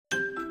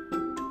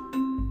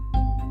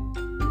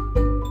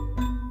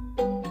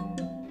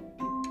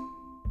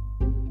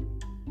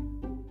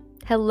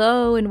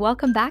Hello and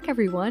welcome back,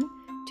 everyone,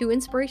 to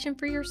Inspiration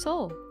for Your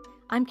Soul.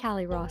 I'm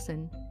Callie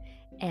Rawson,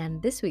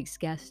 and this week's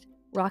guest,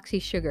 Roxy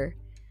Sugar,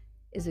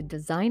 is a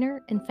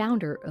designer and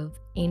founder of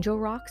Angel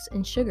Rocks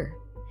and Sugar,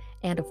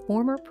 and a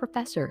former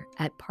professor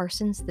at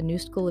Parsons The New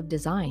School of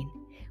Design,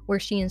 where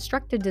she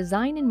instructed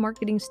design and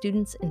marketing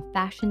students in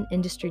fashion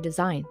industry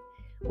design,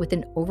 with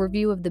an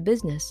overview of the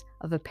business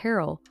of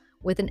apparel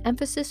with an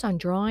emphasis on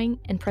drawing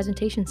and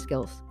presentation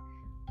skills.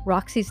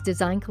 Roxy's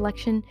design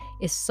collection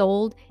is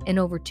sold in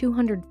over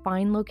 200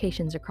 fine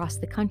locations across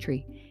the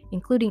country,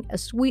 including a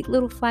sweet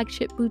little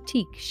flagship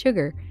boutique,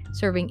 Sugar,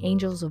 serving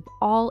angels of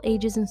all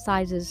ages and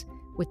sizes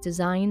with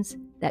designs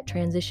that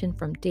transition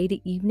from day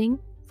to evening,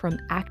 from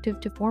active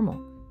to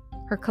formal.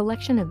 Her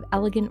collection of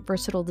elegant,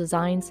 versatile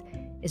designs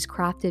is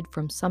crafted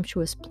from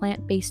sumptuous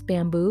plant-based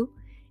bamboo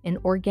and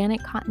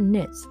organic cotton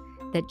knits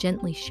that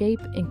gently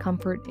shape and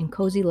comfort in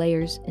cozy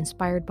layers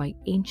inspired by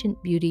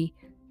ancient beauty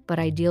but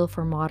ideal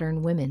for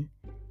modern women.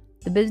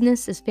 The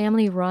business is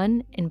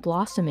family-run and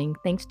blossoming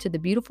thanks to the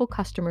beautiful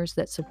customers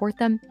that support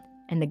them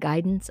and the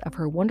guidance of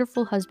her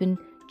wonderful husband,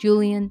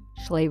 Julian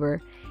Schlaber,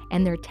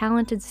 and their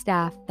talented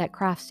staff that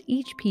crafts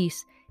each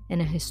piece in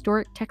a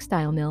historic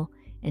textile mill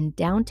in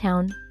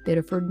downtown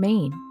Biddeford,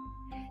 Maine.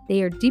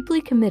 They are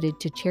deeply committed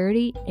to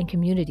charity and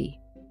community.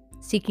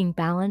 Seeking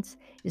balance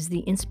is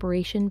the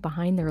inspiration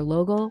behind their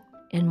logo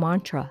and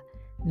mantra,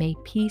 "May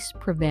peace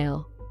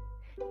prevail."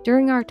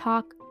 During our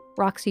talk,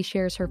 Roxy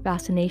shares her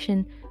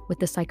fascination with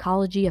the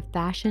psychology of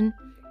fashion,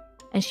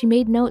 and she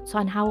made notes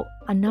on how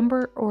a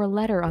number or a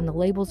letter on the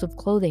labels of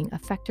clothing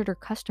affected her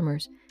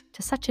customers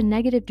to such a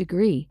negative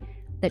degree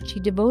that she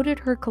devoted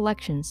her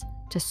collections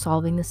to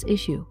solving this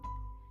issue.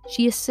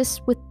 She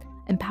assists with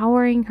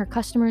empowering her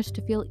customers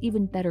to feel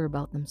even better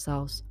about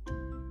themselves.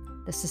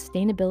 The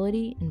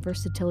sustainability and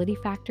versatility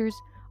factors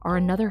are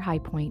another high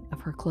point of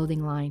her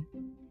clothing line.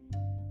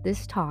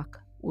 This talk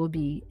will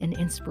be an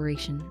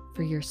inspiration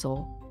for your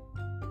soul.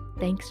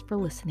 Thanks for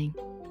listening.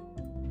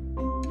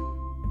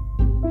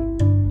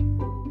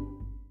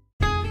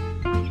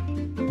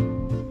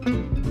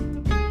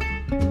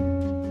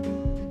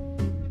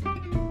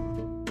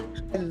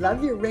 I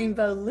love your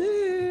rainbow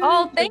loop.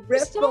 Oh, thank you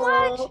so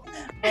much.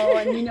 Oh,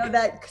 and you know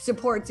that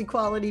supports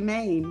Equality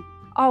Maine.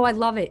 Oh, I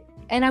love it.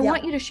 And I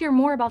want you to share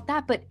more about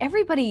that. But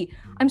everybody,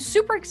 I'm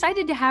super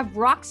excited to have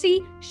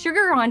Roxy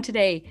Sugar on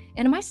today.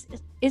 And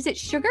is it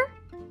Sugar?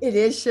 It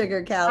is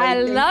Sugar, Callie.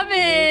 I love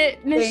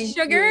it, Miss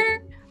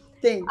Sugar.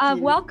 Thank you.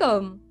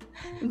 Welcome.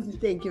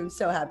 Thank you. I'm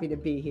so happy to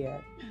be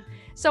here.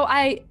 So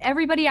I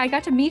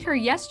got to meet her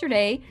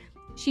yesterday.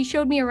 She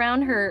showed me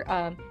around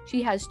her.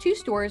 She has two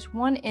stores,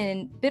 one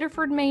in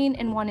Biddeford, Maine,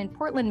 and one in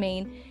Portland,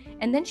 Maine.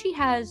 And then she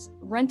has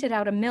rented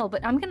out a mill,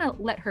 but I'm going to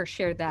let her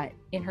share that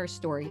in her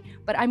story.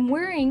 But I'm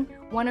wearing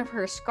one of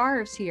her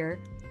scarves here,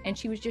 and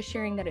she was just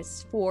sharing that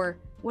it's for,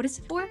 what is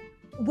it for?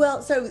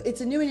 Well, so it's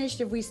a new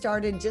initiative we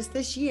started just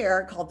this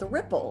year called the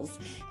Ripples.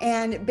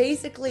 And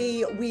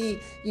basically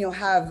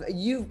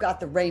you've got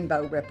the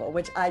Rainbow Ripple,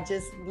 which I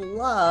just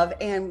love.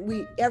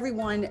 And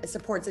everyone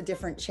supports a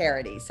different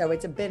charity. So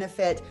it's a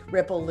benefit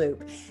ripple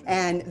loop.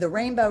 And the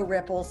Rainbow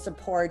Ripple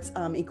supports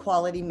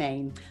Equality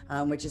Maine,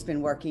 which has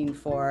been working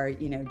for,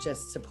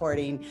 just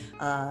supporting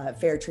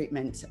fair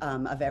treatment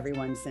of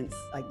everyone since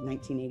like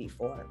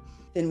 1984.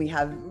 Then we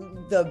have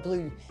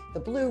the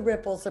blue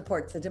ripple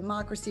supports the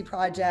Democracy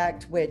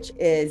Project, which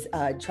is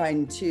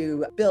trying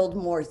to build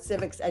more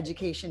civics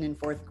education in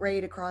fourth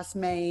grade across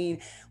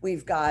Maine.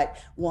 We've got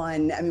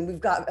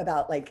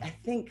about I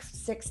think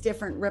 6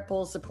 different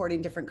ripples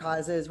supporting different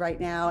causes right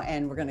now,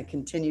 and we're going to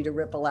continue to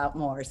ripple out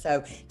more.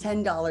 So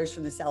 $10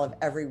 from the sale of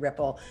every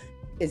ripple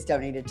is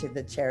donated to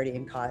the charity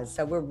and cause.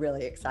 So we're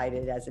really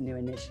excited as a new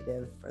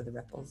initiative for the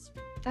Ripples.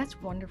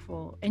 That's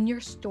wonderful. And your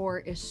store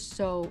is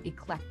so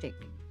eclectic.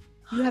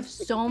 You have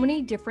so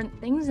many different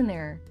things in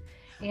there.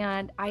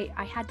 And I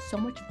had so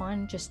much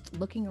fun just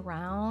looking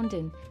around,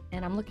 and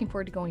I'm looking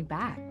forward to going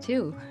back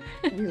too.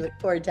 We look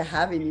forward to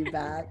having you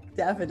back.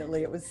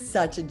 Definitely. It was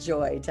such a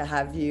joy to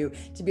have you,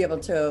 to be able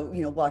to,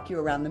 walk you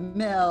around the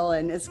mill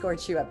and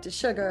escort you up to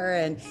Sugar.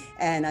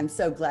 And I'm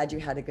so glad you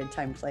had a good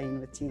time playing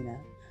with Tina.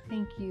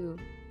 Thank you.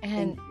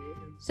 And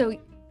so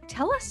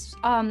tell us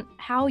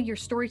how your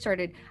story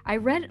started. I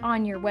read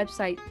on your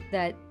website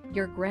that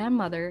your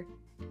grandmother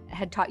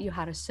had taught you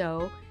how to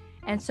sew,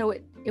 and so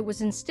it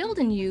was instilled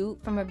in you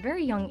from a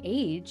very young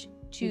age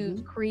to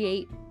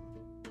create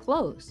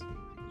clothes.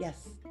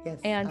 Yes.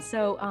 And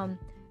so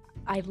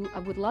I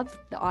would love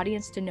the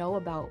audience to know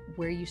about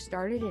where you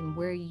started and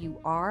where you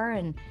are,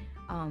 and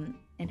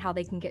how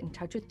they can get in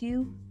touch with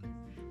you.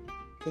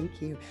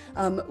 Thank you.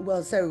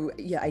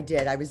 I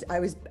did. I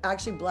was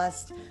actually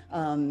blessed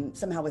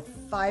somehow with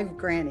 5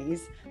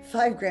 grannies,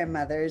 5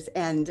 grandmothers,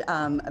 and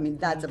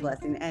that's a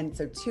blessing. And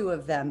so 2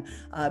 of them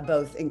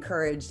both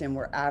encouraged and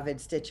were avid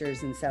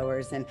stitchers and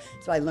sewers, and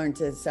so I learned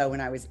to sew when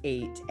I was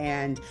 8.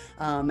 And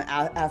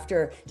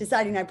after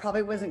deciding I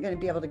probably wasn't going to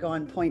be able to go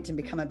on point and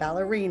become a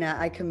ballerina,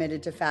 I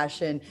committed to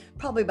fashion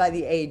probably by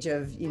the age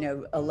of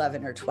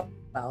 11 or 12.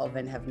 12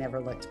 and have never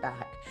looked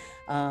back.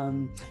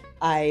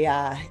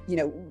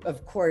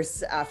 Of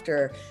course,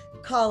 after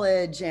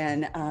college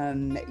and,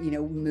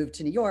 moved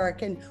to New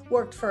York and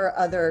worked for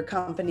other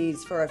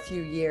companies for a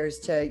few years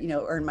to,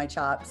 earn my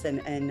chops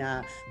and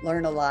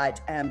learn a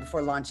lot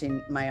before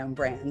launching my own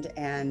brand.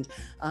 And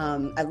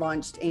I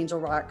launched Angel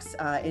Rocks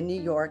in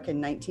New York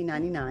in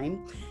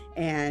 1999.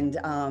 And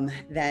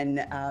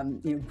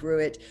then grew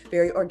it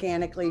very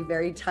organically,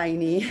 very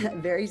tiny,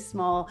 very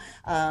small,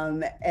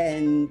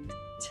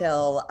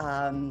 until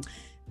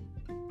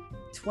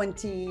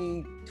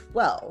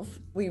 2012.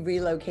 We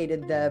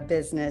relocated the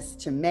business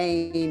to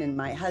Maine, and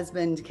my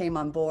husband came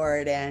on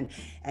board, and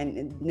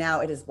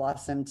now it has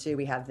blossomed too.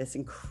 We have this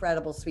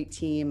incredible sweet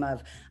team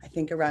of, I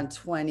think, around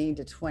 20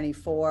 to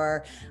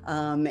 24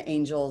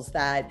 angels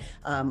that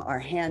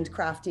are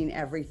handcrafting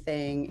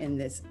everything in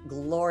this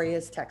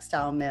glorious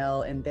textile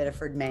mill in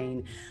Biddeford,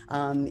 Maine.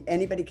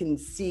 Anybody can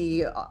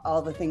see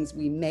all the things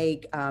we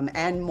make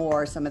and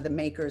more, some of the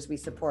makers we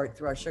support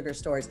through our sugar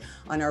stores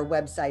on our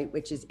website,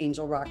 which is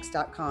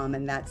angelrocks.com,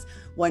 and that's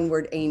one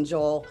word,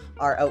 angel,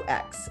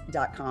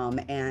 ROX.com.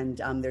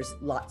 And there's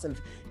lots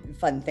of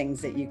fun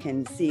things that you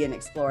can see and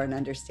explore and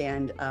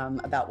understand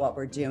about what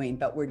we're doing.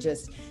 But we're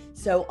just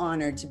so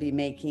honored to be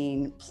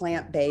making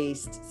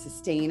plant-based,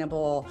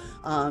 sustainable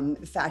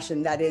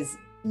fashion that is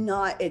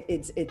not,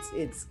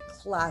 it's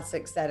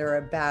classics that are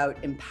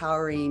about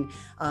empowering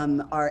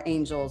our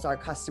angels, our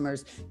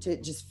customers, to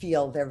just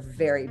feel their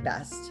very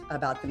best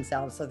about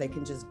themselves, so they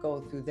can just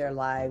go through their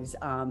lives,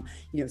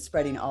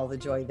 spreading all the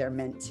joy they're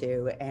meant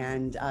to.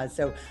 And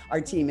so our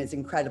team is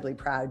incredibly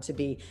proud to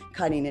be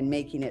cutting and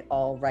making it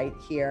all right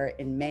here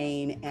in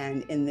Maine,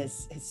 and in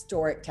this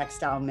historic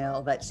textile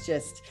mill that's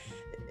just,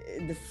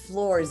 the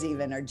floors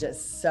even are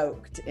just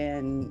soaked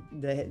in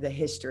the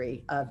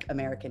history of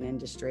American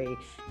industry,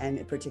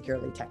 and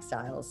particularly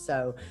textiles.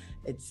 So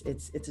it's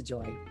a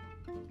joy.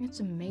 It's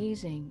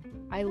amazing.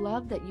 I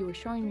love that you were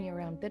showing me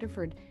around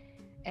Biddeford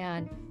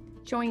and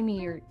showing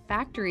me your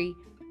factory.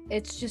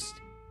 It's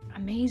just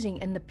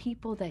amazing. And the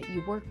people that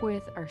you work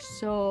with are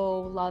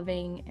so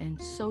loving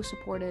and so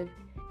supportive.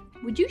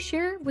 Would you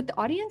share with the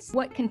audience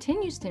what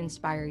continues to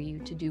inspire you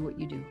to do what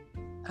you do?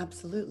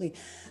 Absolutely.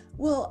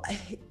 Well,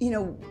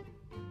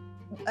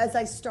 as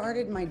I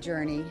started my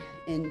journey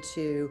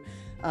into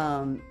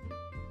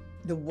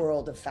the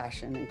world of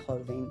fashion and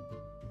clothing,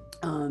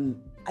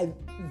 I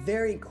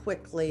very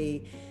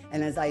quickly,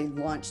 and as I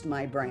launched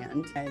my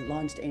brand, I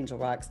launched Angel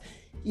Rocks,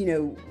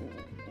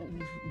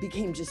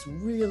 became just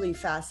really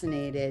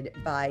fascinated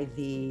by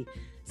the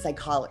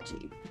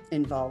psychology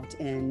involved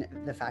in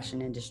the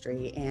fashion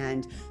industry,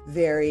 and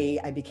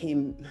I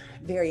became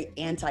very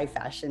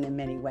anti-fashion in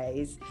many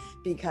ways,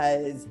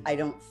 because I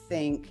don't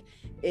think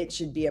it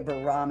should be a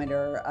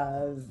barometer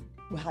of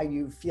how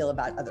you feel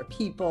about other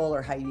people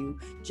or how you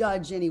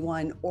judge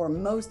anyone, or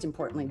most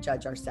importantly,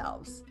 judge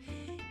ourselves.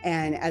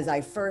 And as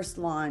I first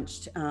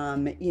launched,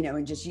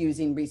 and just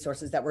using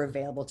resources that were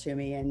available to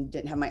me, and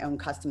didn't have my own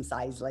custom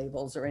size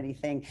labels or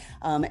anything,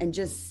 and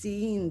just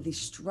seeing the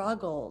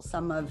struggle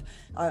some of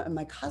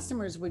my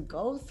customers would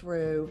go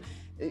through,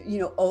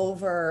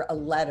 over a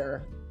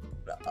letter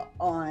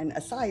on a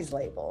size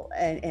label,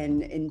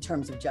 and in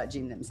terms of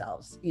judging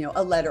themselves,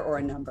 a letter or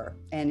a number,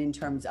 and in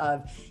terms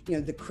of,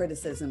 the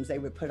criticisms they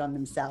would put on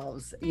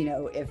themselves,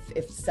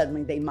 if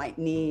suddenly they might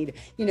need,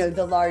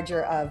 the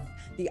larger of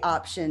the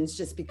options,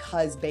 just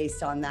because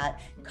based on that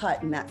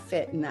cut and that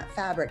fit and that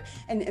fabric.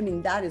 And I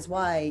mean, that is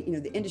why,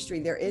 the industry,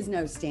 there is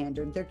no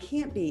standard. There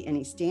can't be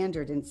any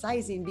standard in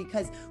sizing,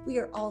 because we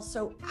are all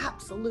so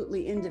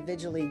absolutely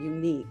individually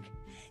unique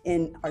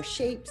in our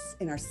shapes,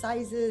 in our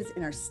sizes,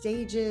 in our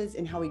stages,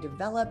 in how we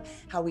develop,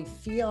 how we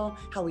feel,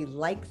 how we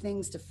like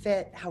things to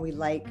fit, how we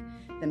like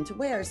them to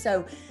wear.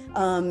 So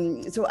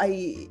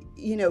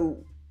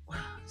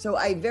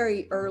I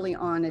very early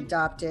on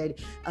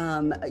adopted,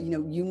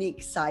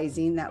 unique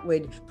sizing that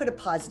would put a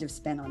positive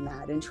spin on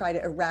that, and try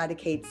to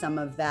eradicate some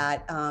of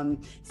that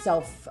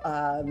self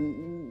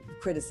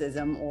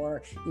criticism,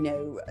 or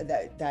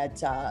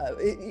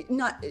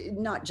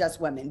not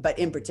just women, but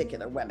in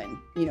particular women,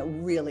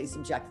 really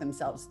subject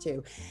themselves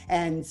to.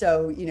 And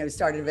so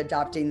started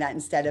adopting that.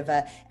 Instead of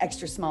a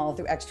extra small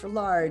through extra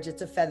large,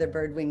 it's a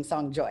Featherbird Wing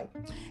Song Joy,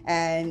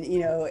 and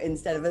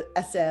instead of a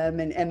SM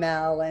and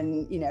ML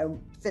and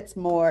fits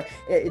more,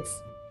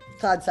 it's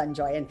Cloud Sun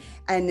Joy.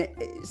 And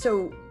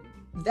so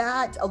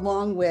that,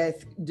 along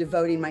with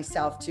devoting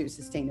myself to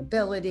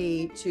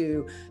sustainability,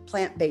 to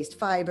plant-based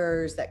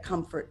fibers that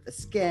comfort the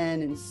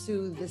skin and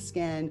soothe the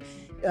skin,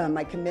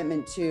 my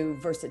commitment to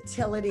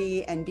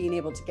versatility and being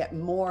able to get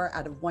more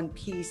out of one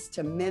piece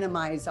to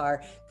minimize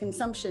our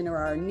consumption or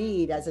our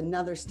need, as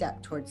another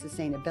step towards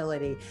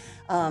sustainability.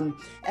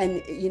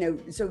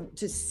 So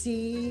to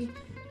see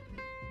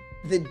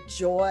the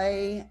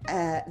joy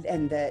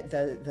and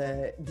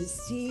the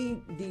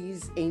see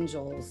these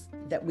angels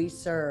that we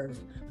serve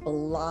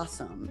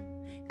blossom,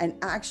 and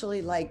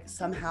actually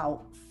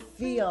somehow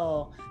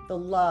feel the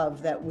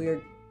love that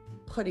we're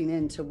putting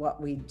into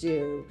what we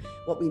do,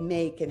 what we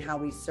make, and how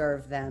we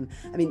serve them.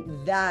 I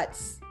mean,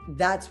 that's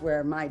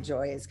where my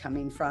joy is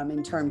coming from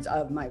in terms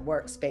of my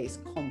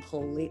workspace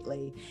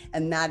completely.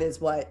 And that is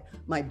what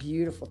my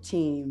beautiful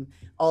team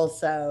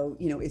also,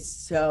 is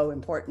so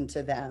important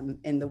to them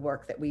in the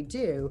work that we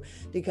do,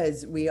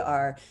 because we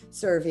are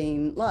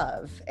serving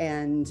love.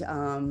 And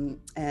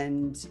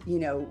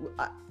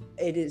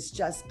it has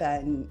just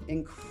been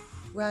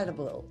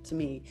incredible to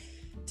me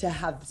to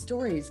have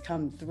stories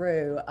come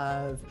through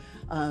of,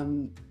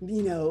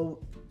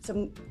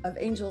 some of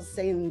angels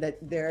saying that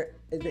they're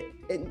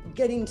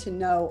getting to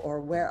know, or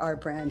where our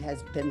brand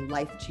has been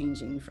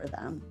life-changing for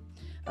them,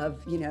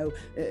 of,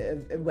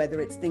 whether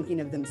it's thinking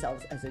of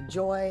themselves as a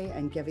joy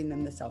and giving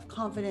them the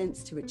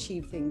self-confidence to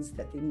achieve things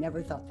that they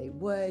never thought they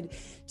would,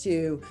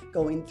 to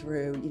going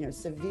through,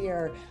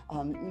 severe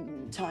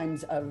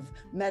times of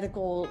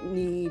medical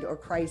need or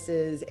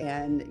crisis,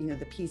 and,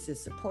 the pieces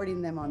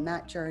supporting them on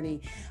that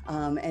journey.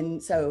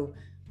 And so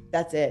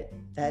that's it.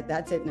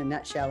 That's it in a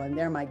nutshell. And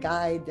they're my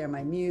guide, they're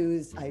my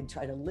muse. I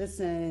try to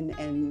listen,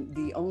 and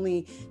the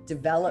only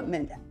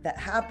development that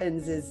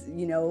happens is,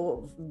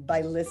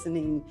 by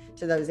listening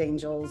to those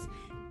angels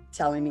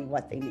telling me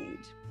what they need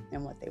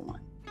and what they want.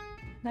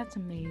 That's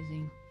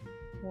amazing.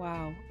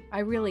 Wow. I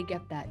really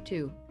get that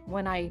too.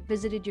 When I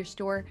visited your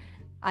store,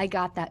 I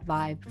got that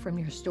vibe from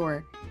your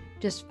store.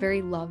 Just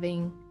very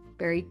loving,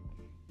 very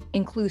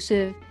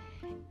inclusive,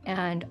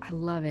 and I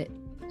love it.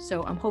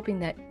 So I'm hoping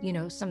that,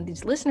 some of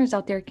these listeners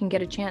out there can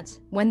get a chance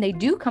when they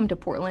do come to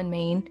Portland,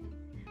 Maine,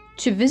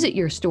 to visit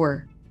your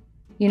store.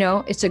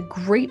 It's a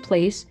great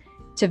place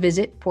to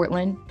visit,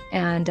 Portland,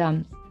 and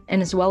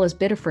as well as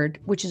Biddeford,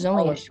 which is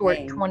only a short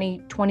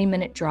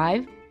 20-minute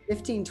drive.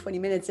 15, 20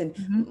 minutes. And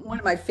one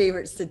of my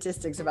favorite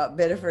statistics about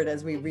Biddeford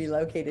as we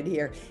relocated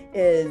here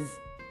is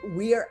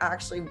we are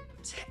actually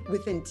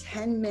within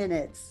 10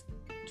 minutes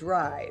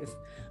drive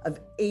of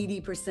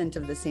 80%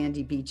 of the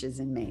sandy beaches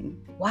in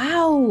Maine.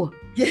 Wow.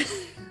 Yeah.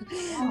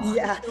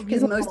 Yeah,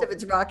 because most of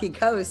it's rocky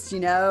coast,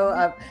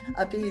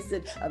 up east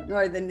and up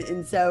north,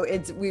 and so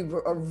we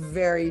are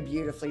very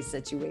beautifully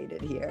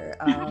situated here,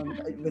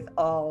 with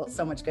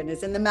so much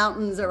goodness. And the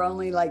mountains are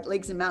only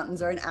lakes and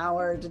mountains are an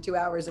hour to 2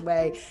 hours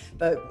away,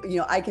 but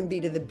I can be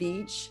to the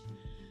beach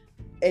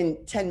in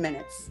 10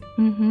 minutes.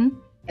 Mm-hmm.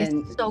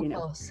 And it's so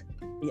close.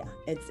 Yeah,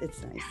 it's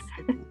nice.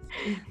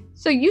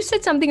 So you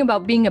said something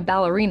about being a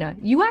ballerina.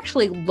 You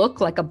actually look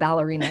like a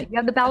ballerina. You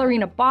have the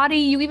ballerina body.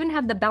 You even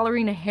have the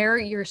ballerina hair.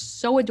 You're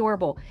so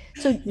adorable.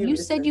 So you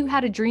said you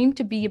had a dream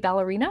to be a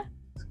ballerina?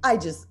 I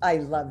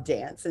love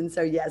dance. And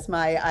so, yes,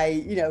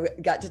 I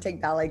got to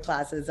take ballet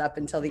classes up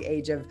until the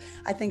age of,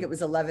 I think it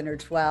was 11 or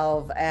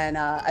 12. And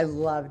I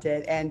loved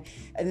it. And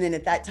then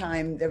at that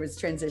time there was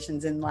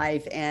transitions in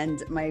life,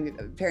 and my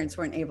parents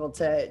weren't able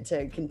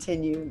to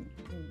continue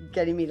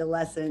getting me to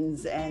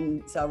lessons.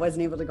 And so I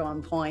wasn't able to go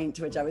on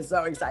point, which I was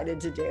so excited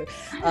to do.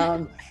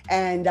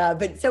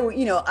 But so,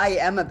 I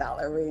am a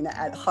ballerina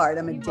at heart.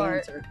 I'm a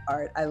dancer at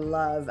heart.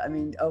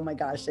 Oh my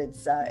gosh,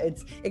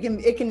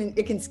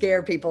 it can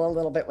scare people a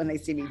little bit when they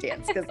see me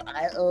dance, because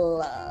I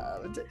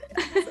love to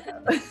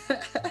dance. So.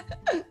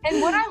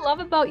 And what I love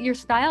about your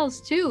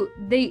styles too,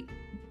 they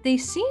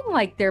seem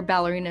like they're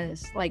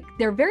ballerinas, like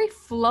they're very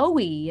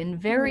flowy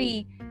and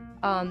very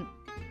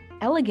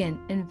elegant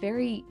and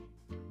very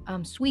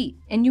sweet.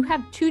 And you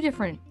have two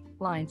different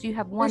lines. You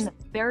have one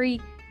that's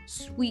very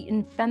sweet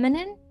and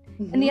feminine,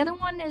 and the other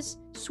one is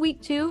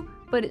sweet too,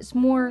 but it's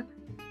more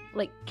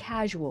like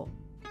casual,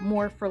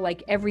 more for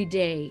like every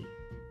day.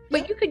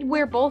 But you could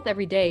wear both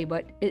every day,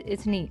 but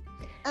it's neat.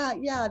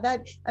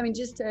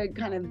 Just to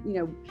kind of,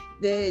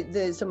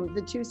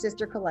 the two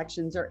sister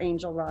collections are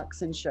Angel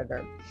Rocks and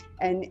Sugar.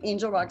 And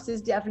Angel Rocks is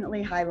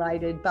definitely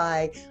highlighted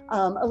by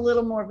a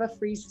little more of a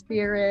free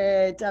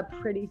spirit, a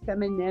pretty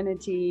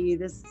femininity,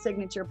 this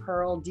signature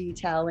pearl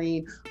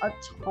detailing, a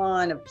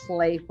ton of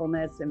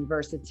playfulness and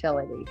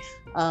versatility.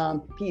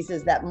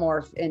 Pieces that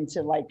morph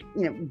into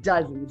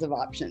dozens of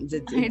options.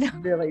 It's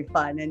really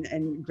fun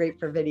and great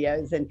for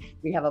videos, and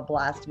we have a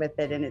blast with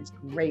it, and it's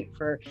great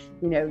for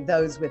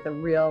those with a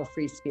real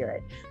free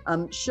spirit.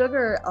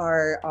 Sugar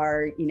are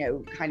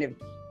kind of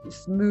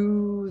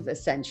smooth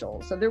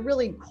essentials, so they're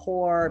really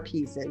core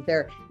pieces.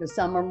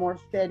 Some are more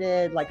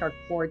fitted, like our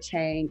core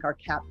tank, our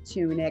cap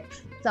tunic.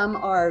 Some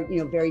are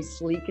very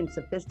sleek and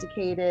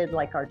sophisticated,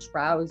 like our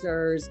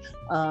trousers,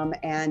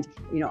 and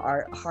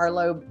our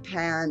Harlow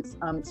pants.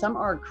 Some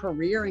are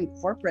career and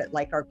corporate,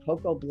 like our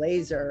Cocoa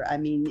blazer.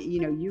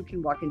 You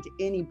can walk into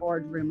any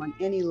boardroom on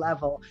any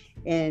level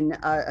in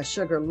a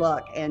Sugar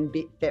look and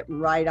fit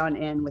right on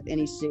in with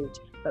any suit,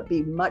 but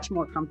be much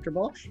more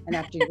comfortable. And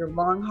after your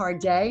long, hard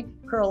day,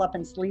 curl up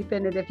and sleep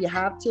in it if you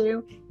have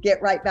to,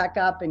 get right back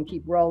up and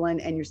keep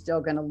rolling, and you're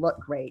still gonna look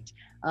great.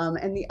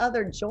 And the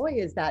other joy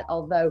is that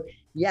although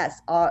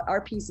Yes,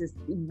 our pieces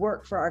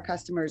work for our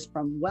customers,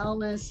 from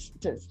wellness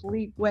to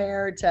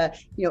sleepwear to,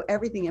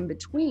 everything in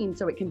between,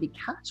 so it can be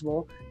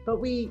casual, but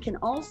we can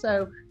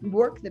also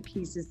work the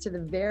pieces to the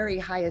very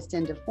highest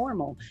end of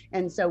formal.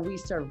 And so we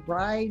serve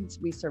brides,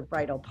 we serve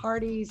bridal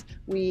parties,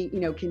 we,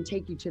 can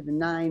take you to the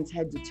nines,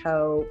 head to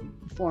toe,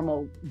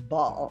 formal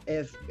ball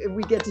if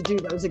we get to do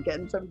those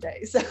again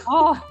someday. So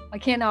Oh, I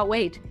cannot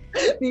wait.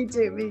 me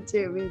too, me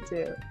too, me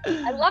too.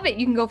 I love it.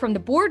 You can go from the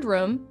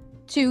boardroom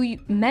to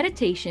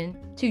meditation,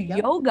 to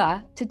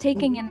yoga, to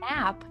taking a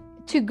nap,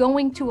 to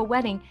going to a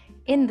wedding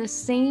in the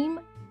same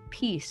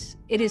piece.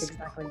 It is,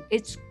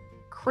 it's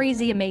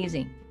crazy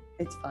amazing.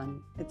 It's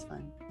fun. It's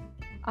fun.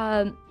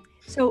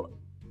 So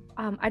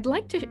I'd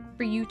like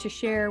for you to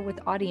share with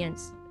the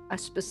audience a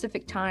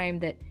specific time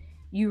that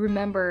you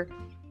remember,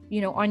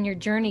 on your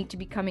journey to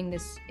becoming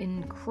this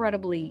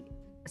incredibly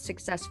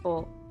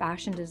successful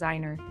fashion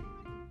designer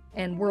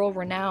and world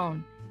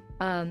renowned.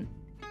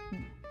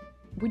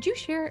 Would you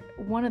share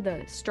one of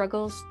the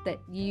struggles that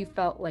you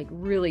felt like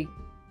really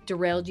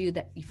derailed you,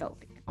 that you felt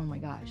like, oh my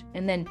gosh?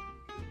 And then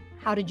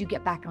how did you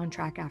get back on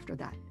track after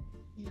that?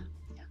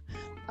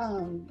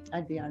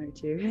 I'd be honored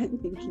to.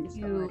 Thank you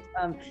so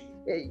much.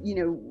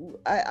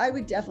 I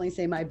would definitely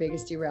say my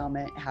biggest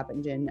derailment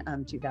happened in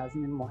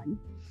 2001.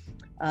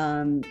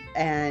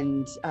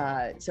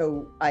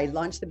 So I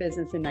launched the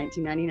business in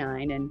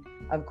 1999, and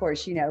of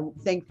course,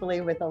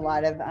 thankfully with a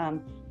lot of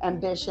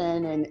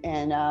ambition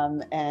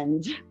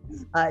and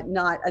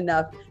not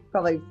enough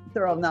probably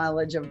thorough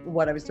knowledge of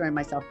what I was throwing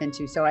myself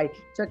into. So I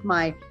took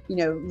my,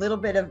 little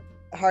bit of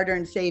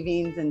hard-earned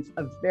savings and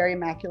a very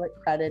immaculate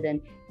credit,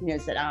 and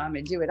said, I'm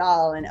gonna do it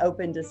all, and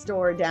opened a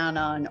store down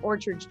on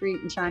Orchard Street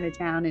in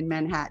Chinatown in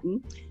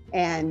Manhattan,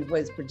 and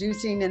was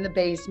producing in the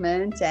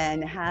basement,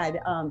 and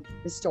had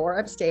the store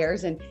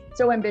upstairs. And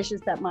so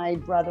ambitious that my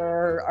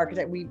brother,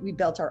 architect, we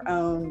built our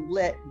own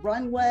lit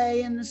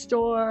runway in the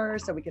store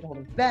so we could hold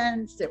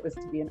events. It was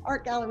to be an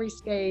art gallery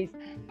space.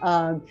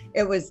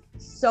 It was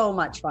so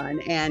much fun,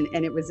 and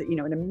it was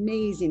an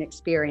amazing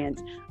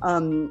experience.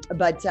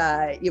 But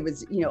it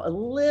was a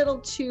little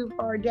too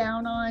far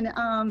down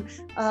on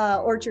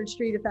Orchard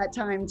Street at that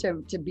time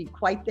to be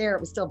quite there. It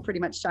was still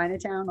pretty much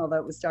Chinatown, although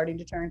it was starting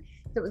to turn.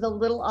 So it was a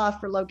little off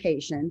for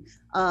location.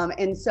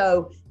 And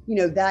so,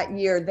 that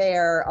year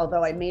there,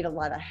 although I made a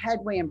lot of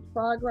headway and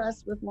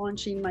progress with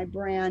launching my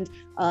brand,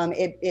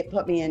 it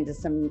put me into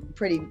some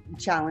pretty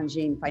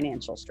challenging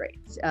financial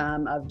straits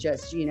of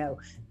just,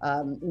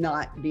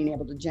 not being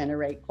able to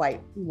generate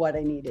quite what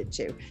I needed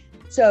to.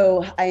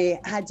 So I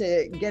had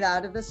to get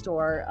out of the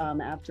store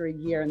after a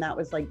year, and that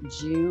was like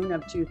June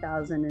of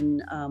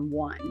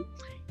 2001.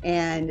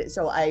 And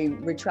so I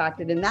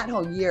retracted, and that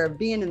whole year of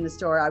being in the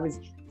store, I was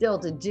still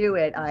to do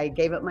it. I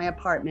gave up my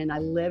apartment. I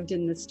lived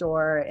in the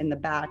store in the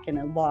back in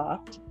a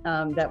loft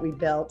that we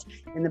built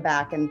in the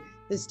back. And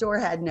the store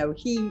had no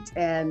heat,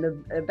 and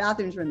the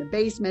bathrooms were in the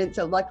basement.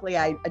 So luckily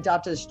I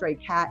adopted a stray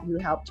cat who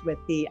helped with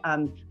the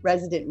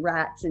resident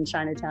rats in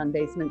Chinatown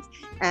basements.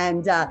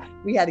 And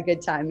we had a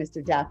good time.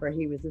 Mr. Dapper,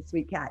 he was a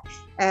sweet cat.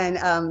 And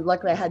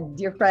luckily I had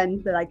dear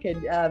friends that I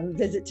could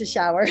visit to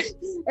shower.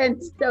 And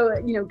so,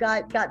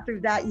 got through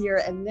that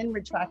year, and then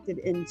retracted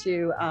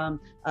into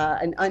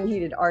an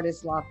unheated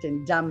artist loft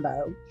in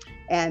Dumbo.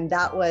 And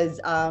that was,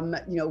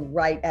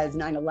 right as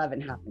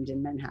 9/11 happened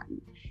in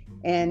Manhattan.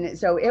 And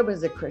so it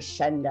was a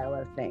crescendo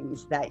of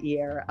things that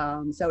year.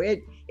 So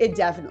it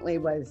definitely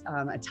was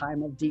a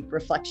time of deep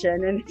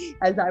reflection. And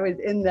as I was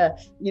in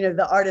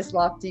the artist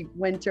loft deep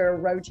winter,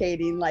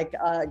 rotating like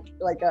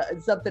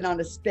something on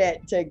a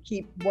spit to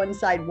keep one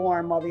side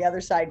warm while the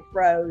other side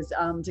froze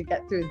to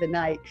get through the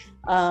night.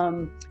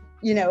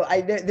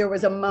 There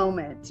was a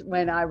moment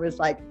when I was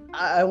like,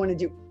 I want to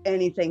do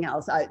anything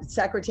else.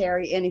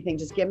 Secretary, anything,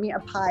 just give me a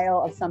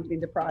pile of something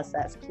to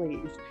process,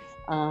 please.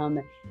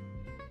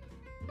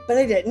 But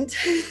I didn't.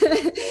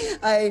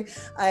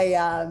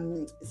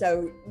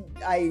 So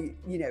I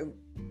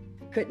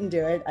couldn't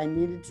do it. I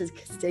needed to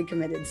stay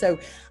committed. So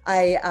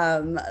I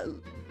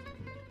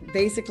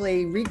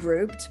basically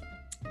regrouped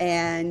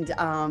and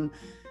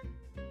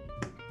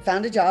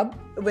found a job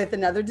with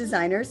another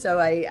designer. So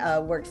I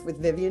worked with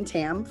Vivian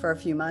Tam for a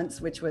few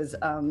months, which was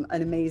an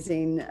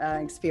amazing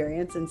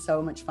experience and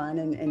so much fun.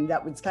 And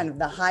that was kind of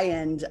the high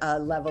end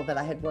level that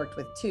I had worked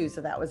with too. So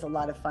that was a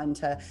lot of fun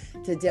to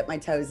dip my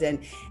toes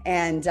in,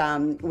 and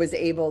was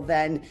able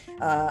then,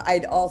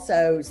 I'd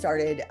also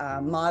started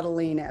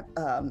modeling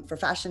for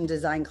fashion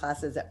design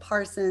classes at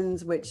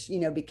Parsons, which,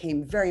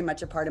 became very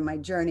much a part of my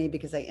journey,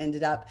 because I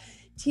ended up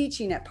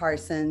teaching at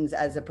Parsons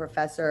as a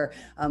professor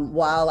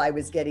while I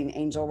was getting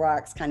Angel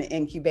Rocks kind of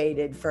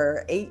incubated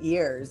for 8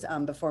 years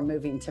before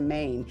moving to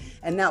Maine.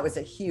 And that was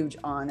a huge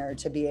honor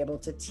to be able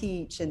to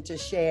teach and to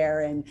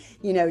share and,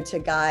 to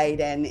guide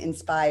and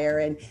inspire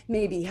and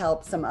maybe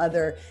help some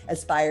other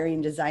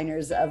aspiring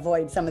designers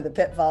avoid some of the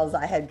pitfalls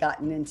I had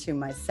gotten into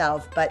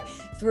myself. But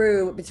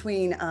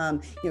between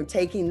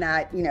taking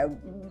that,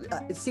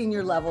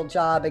 senior level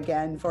job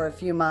again for a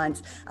few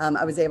months,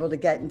 I was able to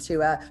get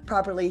into a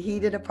properly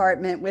heated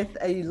apartment apartment with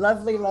a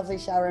lovely, lovely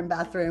shower and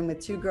bathroom with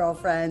 2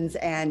 girlfriends,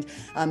 and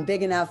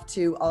big enough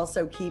to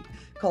also keep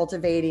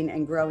cultivating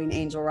and growing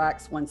Angel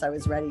Rocks once I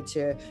was ready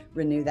to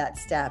renew that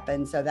step.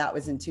 And so that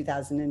was in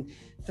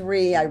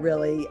 2003. I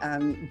really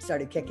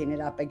started kicking it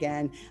up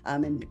again,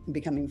 and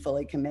becoming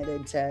fully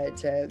committed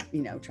to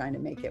trying to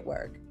make it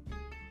work.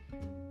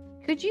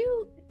 Could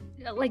you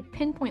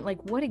pinpoint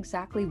what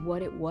exactly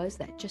it was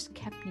that just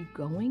kept you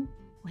going?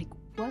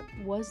 What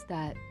was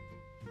that?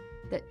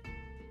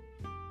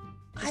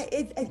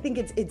 I think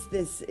it's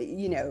this,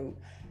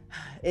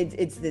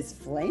 it's this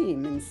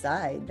flame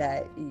inside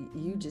that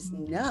you just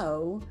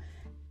know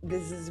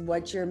this is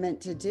what you're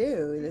meant to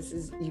do. This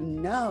is,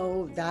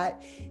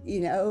 that,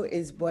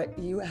 is what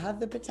you have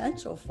the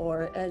potential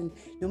for. And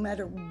no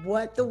matter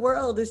what the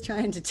world is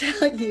trying to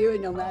tell you,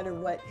 and no matter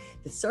what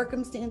the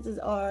circumstances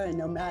are, and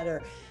no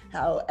matter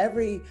how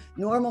every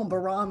normal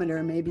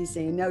barometer may be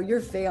saying, no,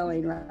 you're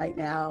failing right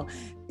now,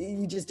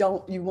 you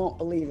won't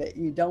believe it.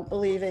 You don't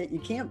believe it. You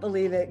can't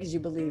believe it because you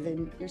believe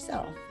in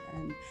yourself.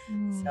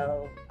 And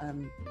so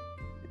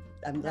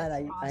I'm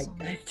glad I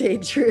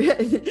stayed true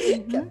and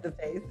kept the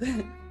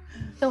faith.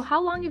 So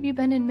how long have you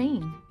been in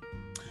Maine?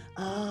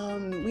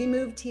 We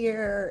moved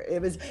here.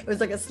 It was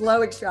like a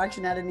slow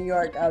extraction out of New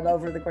York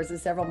over the course of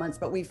several months,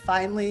 but we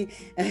finally,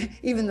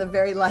 even the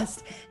very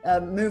last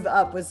move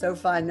up was so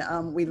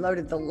fun. We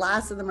loaded the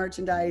last of the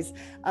merchandise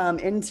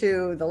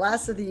into the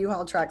last of the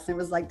U-Haul trucks, and it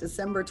was like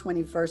December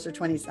 21st or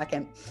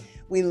 22nd.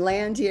 We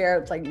land here,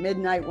 it's like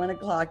midnight, 1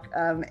 o'clock,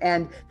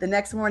 and the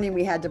next morning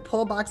we had to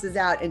pull boxes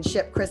out and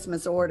ship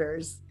Christmas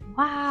orders.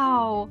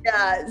 Wow.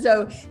 Yeah,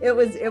 so it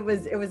was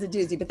a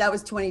doozy, but that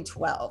was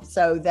 2012.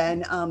 So then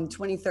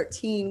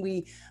 2013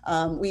 we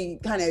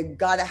kind of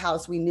got a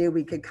house we knew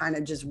we could kind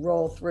of just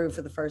roll through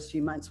for the first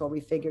few months while we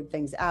figured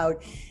things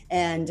out.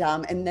 And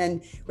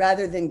then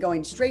rather than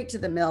going straight to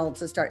the mill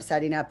to start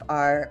setting up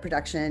our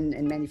production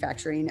and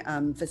manufacturing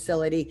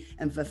facility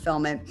and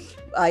fulfillment,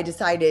 I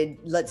decided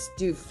let's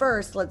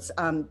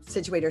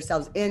situate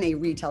ourselves in a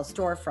retail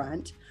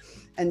storefront.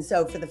 And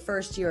so for the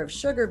first year of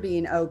Sugar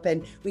being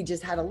open, we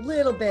just had a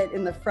little bit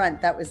in the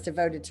front that was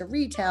devoted to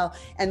retail.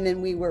 And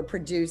then we were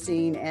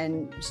producing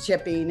and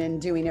shipping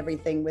and doing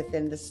everything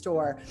within the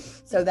store.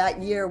 So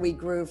that year we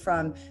grew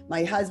from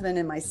my husband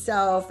and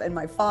myself and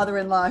my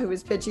father-in-law, who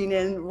was pitching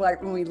in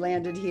right when we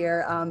landed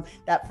here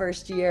that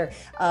first year,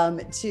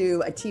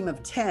 to a team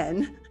of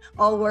 10.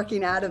 All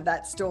working out of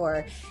that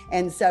store.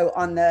 And so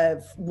on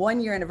the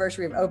 1-year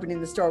anniversary of opening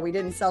the store, we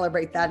didn't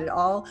celebrate that at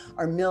all.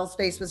 Our mill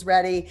space was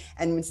ready,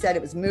 and instead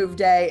it was move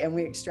day, and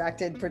we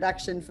extracted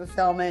production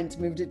fulfillment,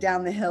 moved it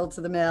down the hill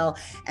to the mill,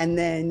 and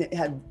then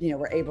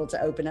were able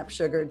to open up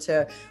Sugar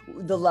to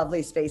the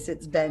lovely space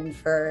it's been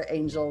for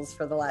Angels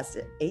for the last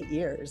 8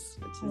 years.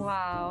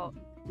 Wow.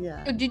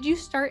 Yeah. So did you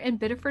start in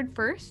Biddeford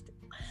first?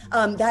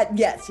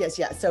 Yes.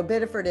 So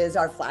Biddeford is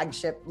our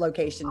flagship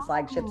location,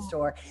 flagship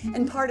store.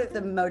 And part of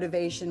the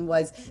motivation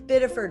was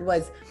Biddeford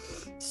was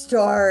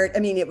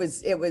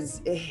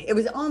it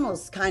was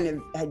almost kind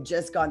of had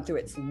just gone through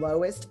its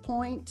lowest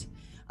point.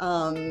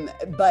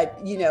 But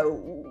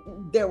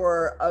there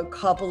were a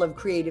couple of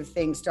creative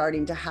things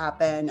starting to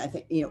happen. I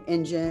think,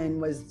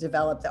 Engine was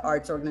developed, the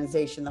arts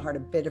organization, the Heart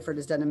of Biddeford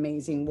has done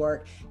amazing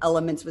work.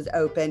 Elements was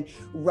open.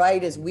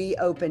 Right as we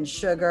opened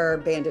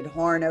Sugar, Banded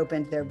Horn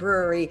opened their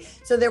brewery.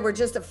 So there were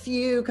just a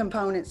few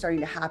components starting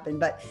to happen.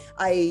 But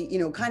I,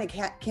 kind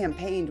of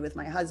campaigned with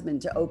my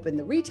husband to open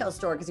the retail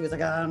store because he was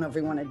like, I don't know if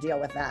we want to deal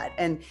with that.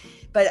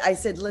 But I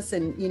said,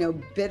 listen,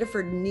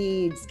 Biddeford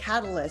needs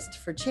catalyst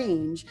for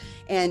change.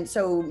 And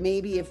so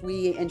maybe if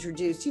we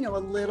introduced, a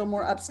little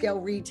more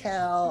upscale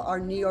retail, our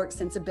New York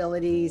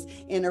sensibilities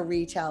in a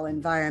retail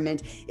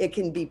environment, it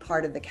can be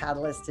part of the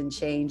catalyst and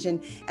change.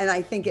 And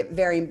I think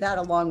that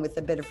along with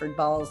the Biddeford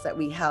Balls that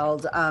we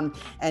held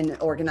and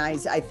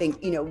organized, I think,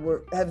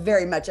 we're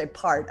very much a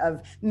part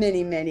of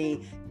many,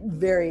 many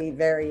very,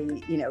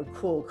 very,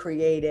 cool,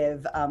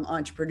 creative,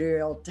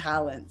 entrepreneurial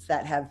talents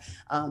that have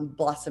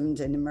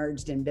blossomed and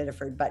emerged in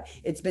Biddeford. But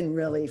it's been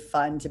really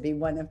fun to be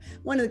one of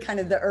the kind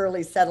of the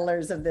early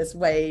settlers of this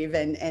wave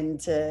and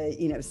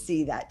to,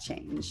 see that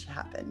change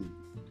happen.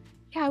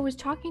 Yeah, I was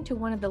talking to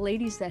one of the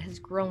ladies that has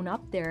grown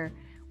up there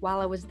while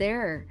I was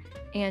there,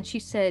 and she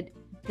said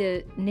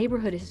the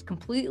neighborhood has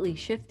completely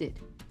shifted.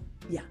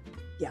 Yeah.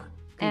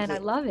 And I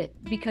love it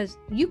because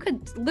you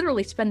could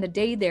literally spend the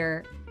day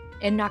there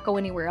and not go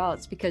anywhere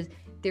else because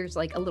there's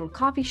like a little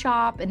coffee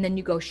shop, and then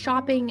you go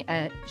shopping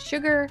at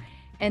Sugar,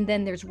 and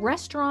then there's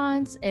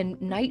restaurants and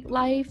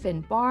nightlife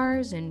and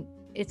bars, and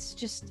it's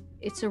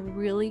a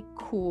really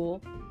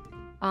cool,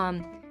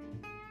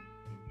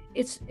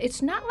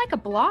 it's not like a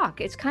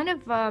block. It's kind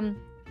of,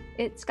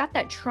 it's got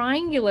that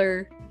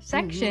triangular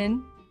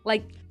section,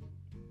 like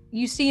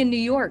you see in New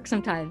York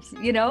sometimes,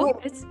 you know?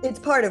 Well, it's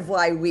part of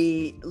why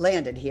we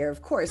landed here,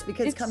 of course,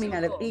 because It's coming so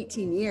out of cool.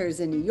 18 years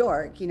in New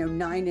York,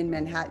 9 in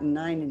Manhattan,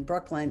 9 in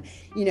Brooklyn,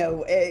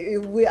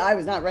 I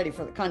was not ready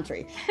for the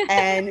country.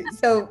 And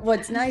so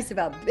what's nice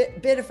about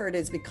Biddeford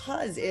is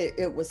because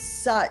it was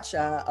such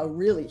a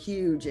really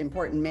huge,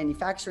 important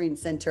manufacturing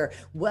center,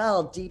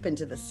 well deep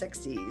into the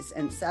 60s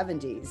and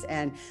 70s,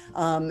 and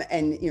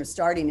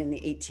starting in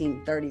the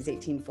 1830s,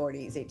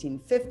 1840s,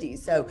 1850s.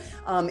 So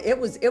it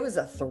was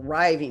a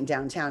thriving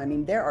downtown. I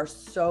mean, there are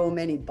so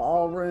many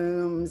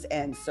ballrooms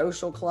and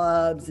social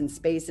clubs and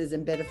spaces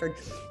in Biddeford.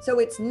 So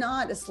it's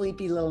not a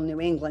sleepy little New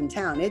England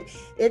town.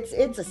 It's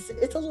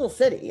a little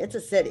city. It's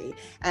a city,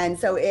 and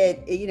so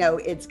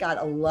it's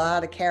got a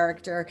lot of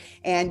character,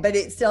 but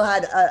it still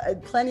had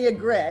plenty of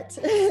grit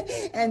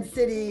and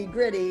city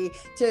gritty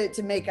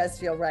to make us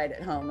feel right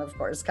at home. Of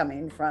course,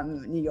 coming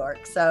from New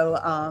York,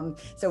 so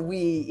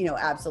we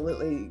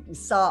absolutely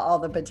saw all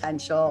the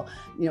potential,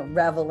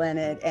 revel in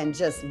it, and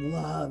just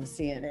love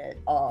seeing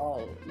it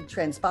all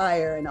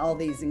transpire, and all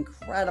these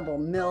incredible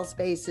mill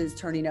spaces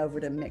turning over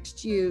to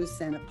mixed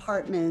use and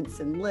apartments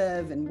and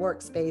live and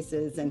work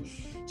spaces, and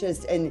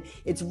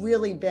it's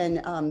really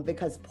been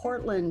because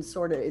Portland's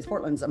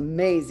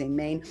amazing,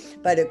 Maine,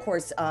 but of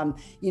course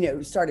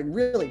started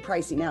really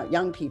pricing out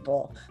young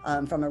people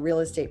from a real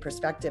estate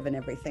perspective and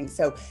everything.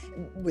 So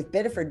with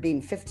Biddeford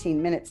being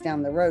 15 minutes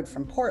down the road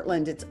from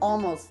Portland, it's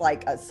almost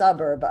like a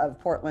suburb of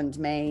Portland,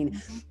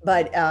 Maine,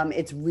 but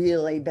it's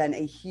really been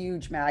a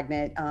huge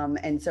magnet.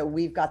 And so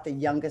we've got the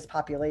youngest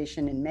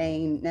population in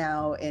Maine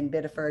now in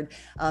Biddeford.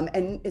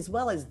 And as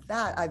well as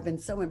that, I've been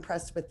so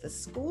impressed with the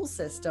school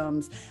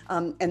systems.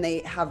 And they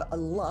have a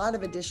lot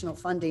of additional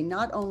funding,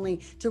 not only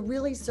to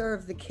really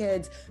serve the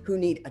kids who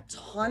need a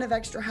ton of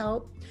extra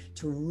help,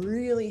 to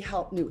really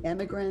help new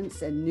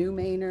immigrants and new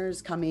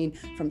Mainers coming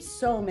from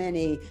so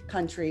many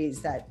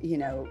countries that,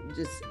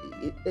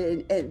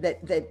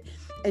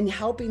 and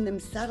helping them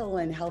settle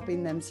and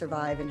helping them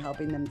survive and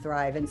helping them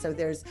thrive. And so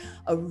there's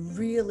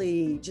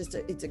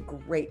it's a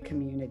great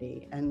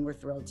community, and we're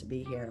thrilled to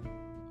be here.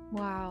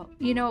 Wow.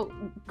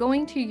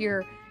 Going to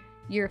your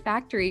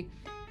factory,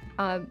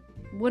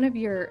 one of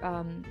your,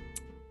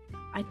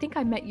 I think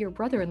I met your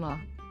brother-in-law.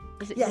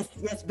 Yes,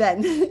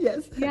 Ben.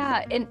 Yes.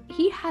 Yeah. And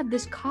he had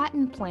this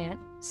cotton plant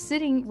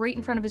sitting right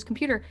in front of his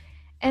computer.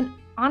 And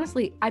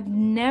honestly, I've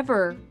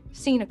never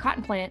seen a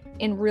cotton plant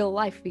in real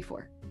life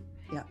before.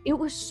 Yeah. It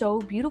was so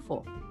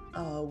beautiful.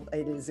 Oh,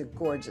 it is a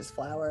gorgeous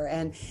flower.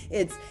 And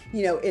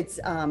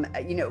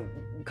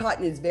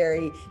cotton is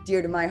very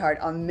dear to my heart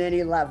on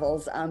many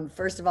levels.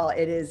 First of all,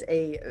 it is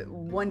a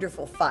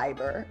wonderful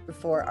fiber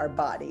for our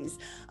bodies,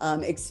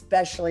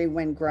 especially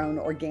when grown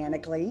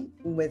organically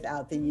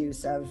without the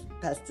use of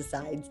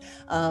pesticides,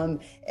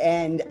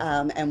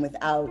 and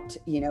without,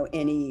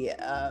 any,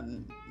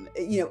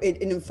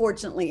 it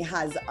unfortunately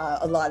has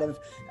a lot of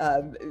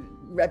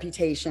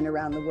reputation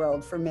around the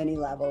world for many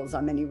levels,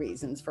 on many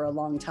reasons, for a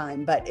long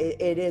time. But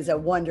it is a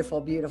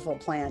wonderful, beautiful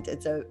plant.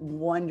 It's a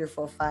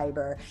wonderful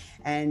fiber,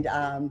 and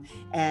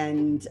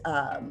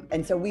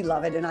so we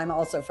love it. And I'm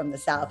also from the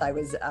South. I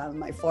was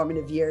my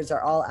formative years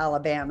are all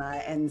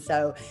Alabama, and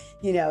so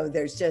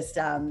there's just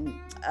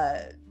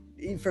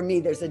for me,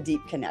 there's a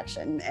deep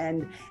connection.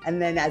 And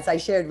then, as I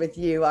shared with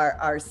you,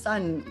 our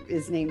son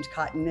is named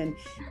Cotton, and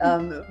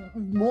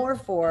more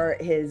for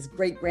his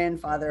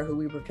great-grandfather, who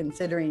we were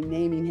considering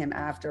naming him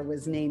after,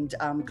 was named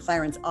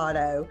Clarence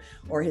Otto,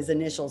 or his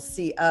initials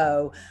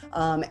CO.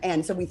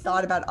 And so we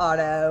thought about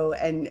Otto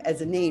and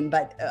as a name,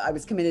 but I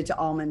was committed to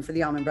Allman for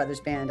the Allman Brothers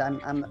Band.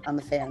 I'm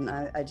a fan.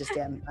 I just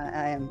am.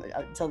 I am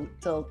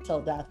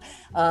till death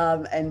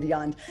and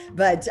beyond.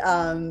 But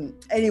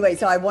anyway,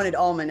 so I wanted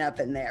Allman up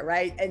in there,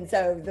 right? And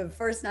so the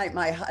first night,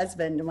 my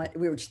husband,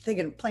 we were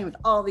thinking of playing with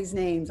all these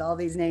names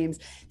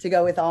to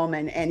go with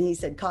Allman, and he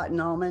said Cotton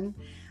Allman.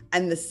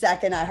 And the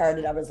second I heard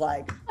it, I was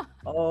like,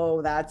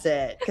 oh, that's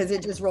it. Because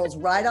it just rolls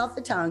right off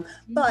the tongue.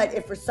 But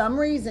if for some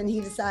reason he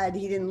decided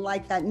he didn't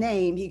like that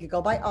name, he could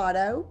go by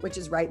Otto, which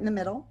is right in the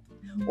middle,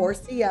 or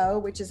CO,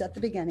 which is at the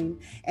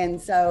beginning. And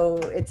so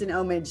it's an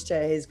homage to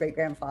his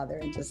great-grandfather,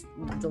 and just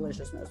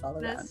deliciousness all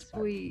around. That's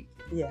sweet.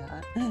 Yeah.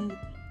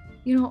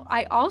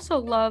 I also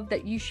love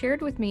that you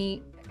shared with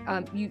me,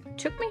 you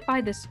took me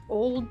by this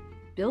old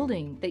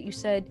building that you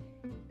said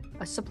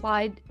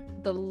supplied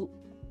the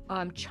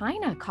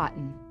China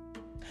cotton.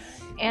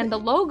 And the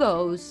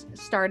logos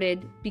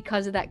started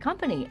because of that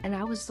company. And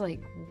I was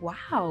like,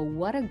 wow,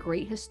 what a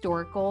great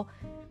historical,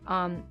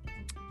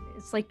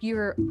 it's like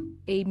you're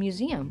a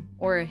museum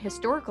or a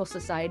historical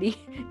society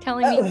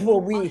telling me.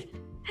 Well,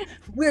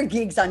 We're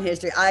geeks on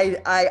history.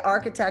 I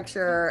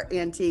architecture,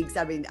 antiques.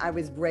 I mean, I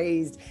was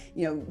raised,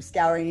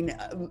 scouring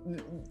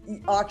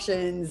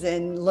auctions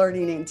and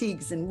learning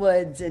antiques and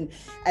woods, and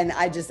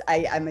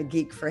I'm a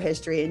geek for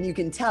history, and you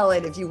can tell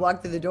it if you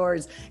walk through the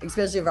doors,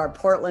 especially of our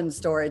Portland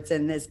store. It's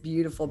in this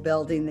beautiful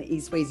building, the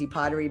East Swayze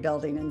Pottery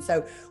Building, and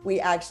so we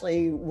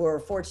actually were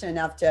fortunate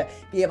enough to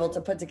be able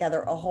to put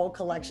together a whole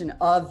collection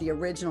of the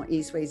original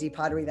East Swayze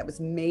pottery that was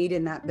made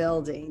in that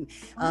building,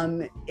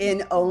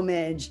 in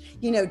homage,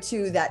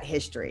 to that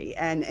history,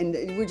 and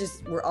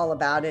we're all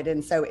about it.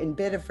 And so in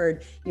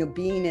Biddeford,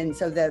 being in,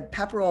 so the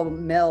Pepperell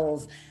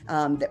Mills,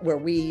 where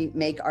we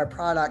make our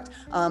product,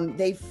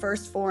 they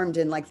first formed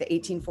in like the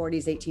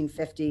 1840s,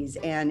 1850s,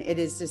 and it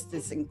is just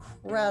this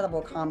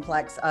incredible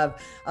complex of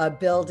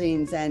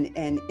buildings and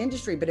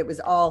industry. But it was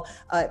all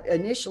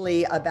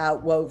initially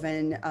about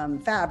woven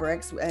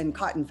fabrics and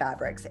cotton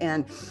fabrics.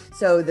 And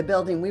so the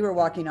building we were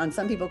walking on,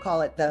 some people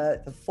call it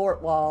the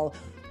fort wall,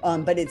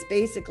 but it's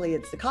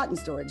the cotton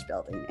storage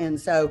building. And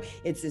so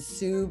it's a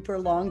super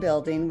long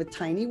building with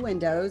tiny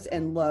windows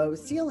and low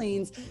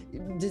ceilings,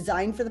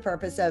 designed for the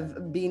purpose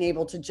of being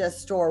able to just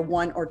store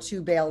 1 or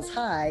 2 bales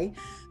high,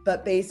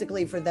 but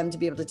basically for them to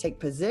be able to take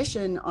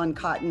position on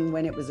cotton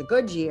when it was a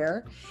good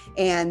year,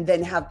 and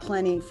then have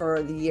plenty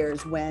for the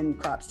years when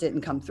crops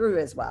didn't come through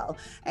as well,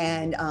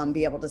 and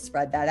be able to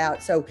spread that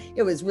out. So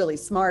it was really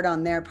smart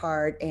on their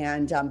part.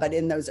 And but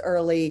in those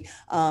early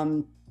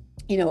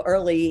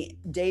early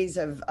days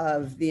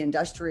of the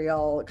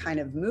industrial kind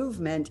of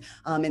movement,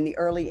 in the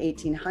early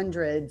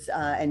 1800s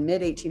and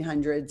mid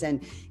 1800s,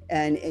 and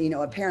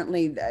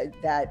apparently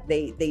that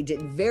they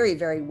did very,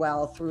 very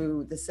well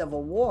through the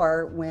Civil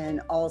War,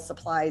 when all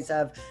supplies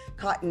of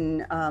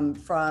cotton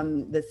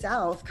from the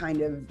South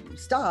kind of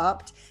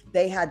stopped.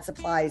 They had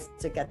supplies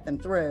to get them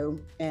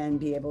through and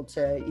be able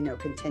to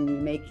continue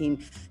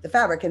making the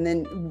fabric. And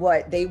then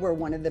they were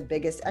one of the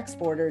biggest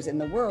exporters in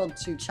the world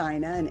to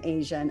China and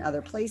Asia and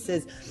other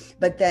places.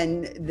 But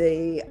then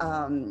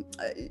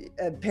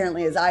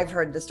apparently, as I've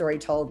heard the story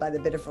told by the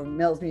Biddeford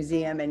Mills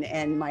Museum,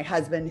 and my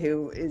husband,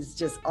 who is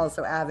just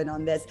also avid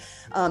on this,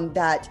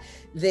 that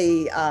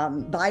the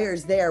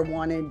buyers there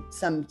wanted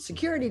some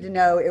security to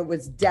know it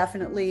was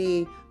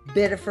definitely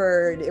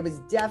Biddeford. It was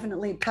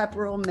definitely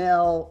Pepperell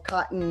Mill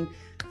cotton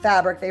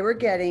fabric they were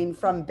getting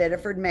from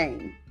Biddeford,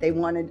 Maine. They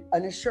wanted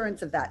an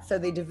assurance of that. So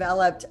they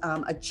developed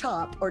a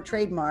CHOP, or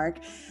trademark,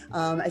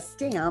 a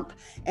stamp.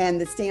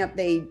 And the stamp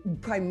they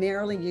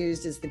primarily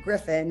used is the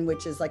griffin,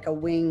 which is like a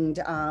winged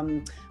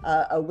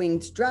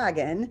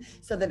dragon,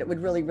 so that it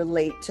would really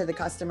relate to the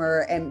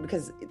customer, and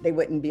because they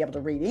wouldn't be able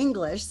to read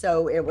English.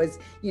 So it was,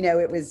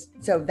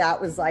 so that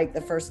was like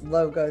the first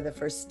logo, the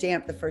first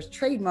stamp, the first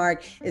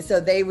trademark, is so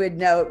they would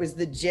know it was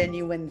the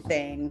genuine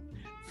thing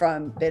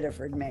from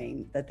Biddeford,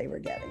 Maine, that they were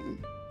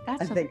getting.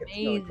 That's amazing.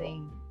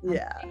 Really cool.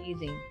 Yeah.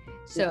 Amazing.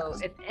 So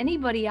if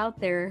anybody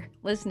out there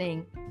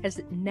listening has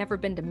never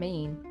been to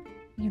Maine,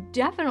 you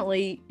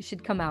definitely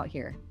should come out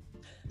here.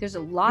 There's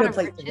a lot of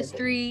rich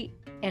history,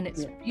 and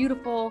it's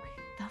beautiful.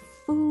 The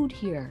food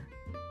here,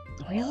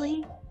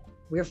 really?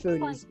 We're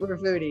foodies. We're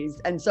foodies,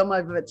 and so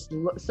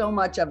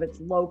much of it's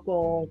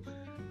local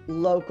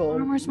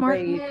farmers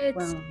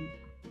markets.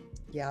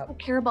 Yeah. People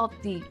care about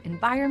the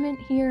environment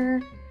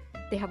here.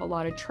 They have a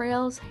lot of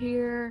trails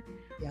here.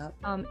 Yeah.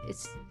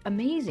 It's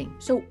amazing.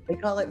 So they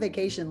call it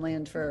vacation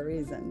land for a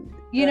reason.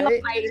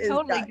 Right? I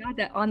totally got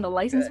that on the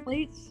license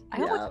plates.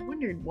 I always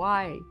wondered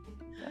why.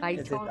 I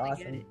totally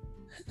get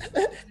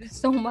it.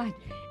 So much.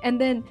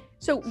 And then,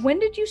 so when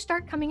did you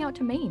start coming out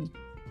to Maine?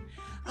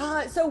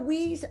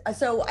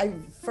 So I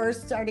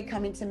first started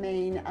coming to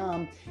Maine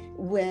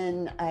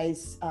when I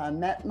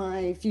met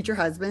my future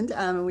husband.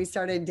 We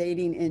started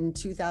dating in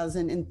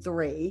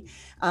 2003,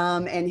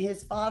 and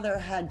his father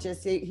had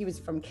he was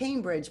from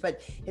Cambridge,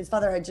 but his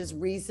father had just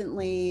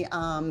recently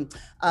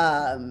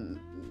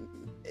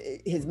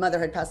his mother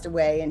had passed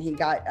away, and he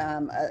got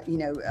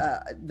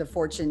the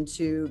fortune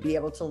to be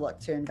able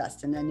to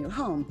invest in a new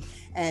home,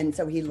 and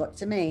so he looked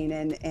to Maine,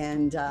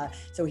 and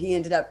so he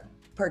ended up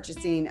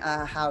purchasing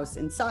a house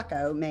in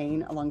Saco,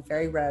 Maine, along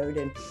Ferry Road,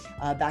 and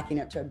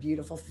backing up to a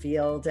beautiful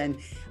field. And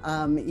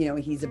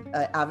he's an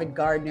avid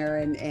gardener,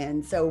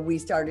 and so we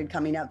started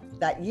coming up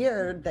that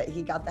year that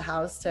he got the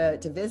house to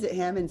visit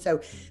him. And so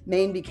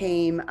Maine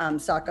became,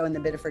 Saco in the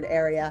Biddeford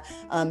area,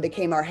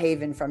 became our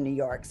haven from New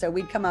York. So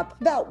we'd come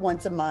up about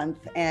once a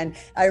month, and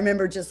I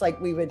remember just like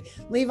we would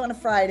leave on a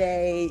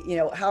Friday,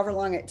 however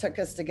long it took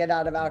us to get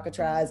out of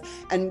Alcatraz,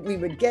 and we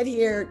would get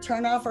here,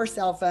 turn off our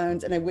cell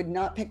phones, and I would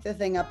not pick the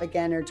thing up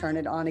again or turn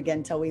it on again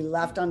until we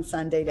left on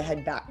Sunday to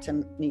head back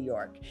to New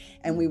York.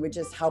 And we would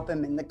just help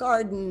him in the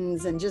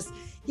gardens, and just,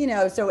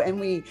 and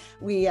we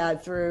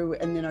through,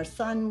 and then our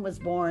son was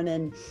born,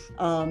 and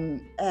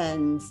on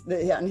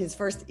his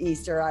first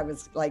Easter, I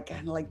was like,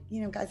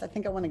 guys, I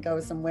think I want to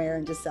go somewhere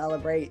and just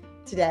celebrate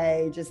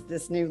today, just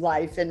this new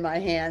life in my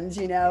hands,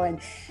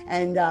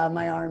 and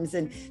my arms.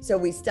 And so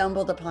we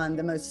stumbled upon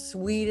the most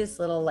sweetest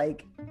little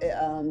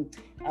um,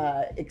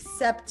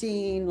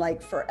 accepting,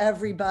 like for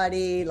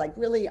everybody, like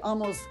really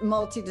almost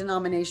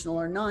multi-denominational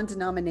or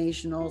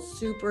non-denominational,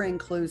 super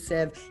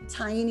inclusive,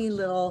 tiny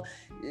little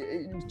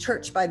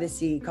church by the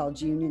sea called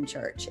Union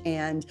Church.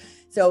 And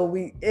so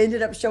we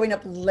ended up showing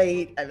up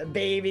late, a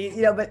baby,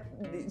 but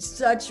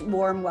such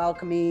warm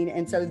welcoming.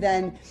 And so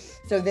then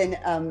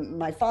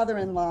my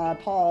father-in-law,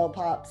 Paul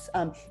Pops,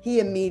 he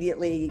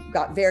immediately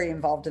got very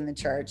involved in the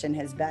church and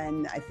has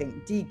been, I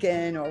think,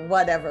 deacon or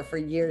whatever for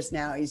years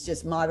now. He's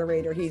just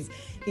moderator. He's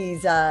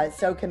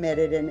so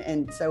committed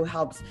and so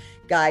helps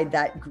guide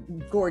that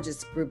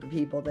gorgeous group of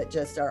people that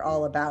just are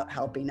all about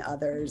helping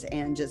others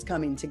and just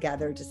coming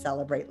together to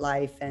celebrate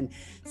life. And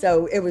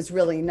so it was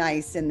really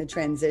nice in the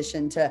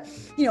transition to,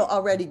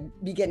 already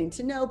be getting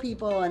to know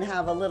people and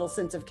have a little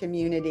sense of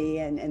community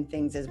and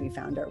things as we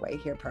found our way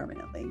here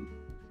permanently.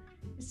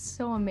 It's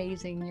so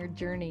amazing, your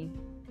journey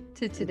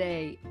to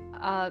today.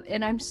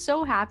 And I'm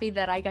so happy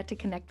that I got to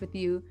connect with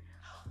you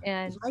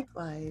and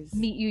likewise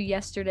meet you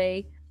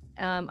yesterday.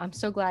 I'm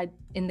so glad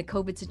in the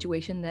COVID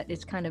situation that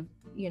it's kind of,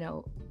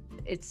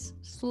 it's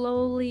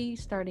slowly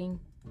starting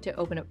to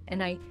open up.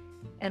 And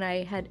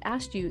I had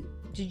asked you,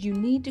 did you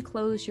need to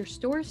close your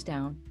stores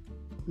down?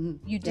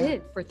 You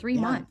did for 3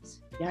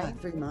 months. Yeah,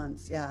 right? 3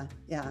 months.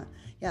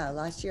 Yeah,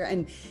 last year.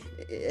 And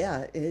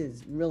yeah, it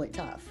is really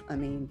tough. I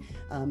mean,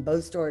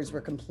 both stores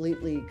were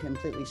completely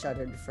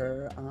shuttered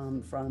for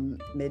from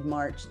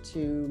mid-March to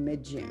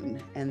mid-June.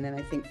 And then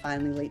I think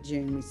finally late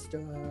June, we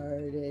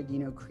started,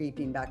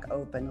 creeping back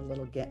open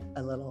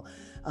a little,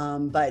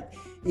 but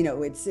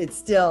it's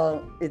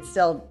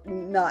still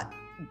not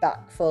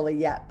back fully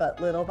yet, but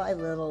little by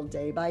little,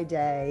 day by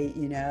day,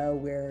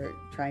 we're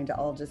trying to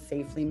all just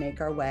safely make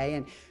our way.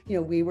 And,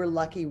 we were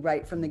lucky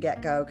right from the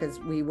get-go because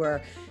we were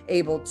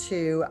able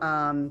to,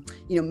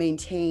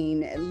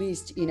 maintain at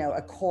least,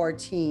 a core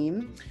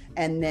team,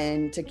 and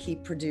then to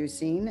keep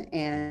producing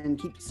and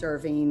keep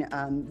serving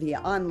via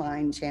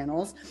online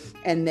channels.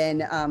 And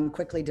then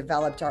quickly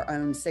developed our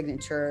own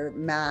signature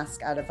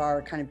mask out of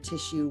our kind of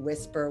tissue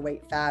whisper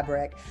weight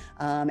fabric.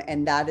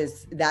 And that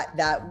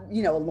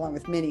along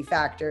with many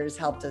factors,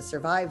 helped us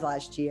survive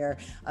last year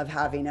of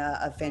having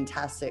a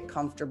fantastic,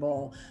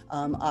 comfortable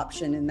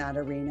option in that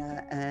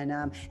arena.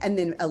 And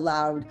then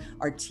allowed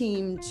our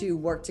team to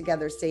work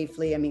together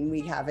safely. I mean, we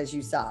have, as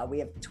you saw, we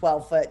have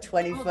 12-foot,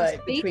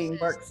 20-foot between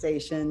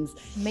workstations.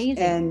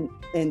 Amazing.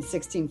 And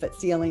 16-foot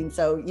ceiling.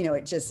 So,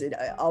 it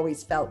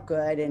always felt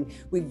good. And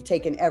we've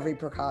taken every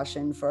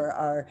precaution for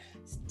our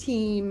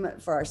team,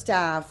 for our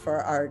staff, for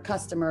our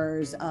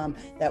customers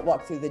that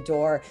walk through the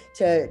door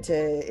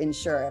to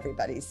ensure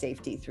everybody's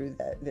safety through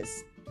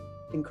this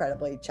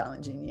incredibly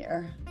challenging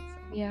year.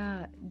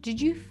 Yeah.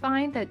 Did you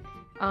find that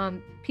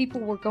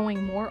people were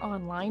going more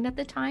online at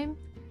the time?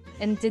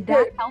 And did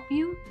that help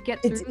you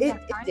get through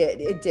that time?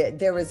 It did.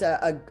 There was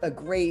a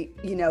great,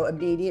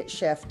 immediate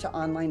shift to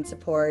online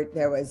support.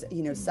 There was,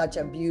 such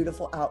a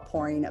beautiful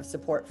outpouring of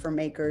support for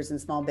makers and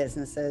small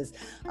businesses.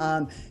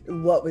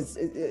 What was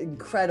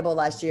incredible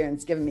last year, and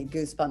it's given me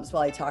goosebumps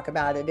while I talk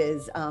about it,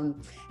 is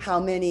how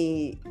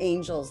many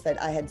angels that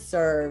I had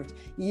served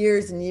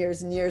years and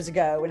years and years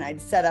ago when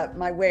I'd set up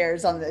my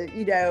wares on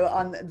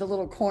the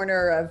little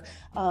corner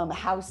of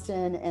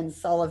Houston and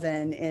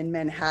Sullivan in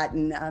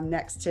Manhattan,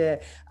 next to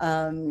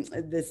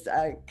this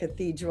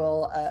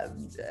cathedral.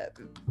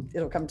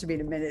 It'll come to me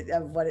in a minute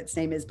of what its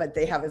name is, but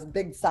they have this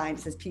big sign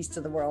that says "Peace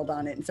to the World"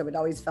 on it, and so it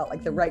always felt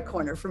like the right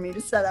corner for me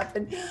to set up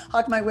and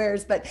hawk my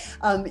wares. But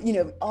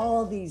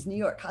all these New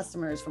York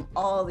customers from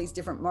all these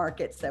different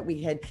markets that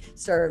we had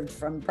served,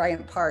 from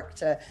Bryant Park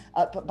to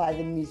up by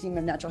the Museum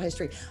of Natural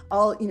History,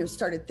 all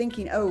started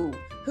thinking,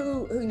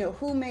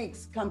 who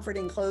makes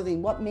comforting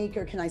clothing? What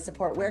maker can I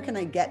support? Where can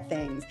I get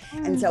things?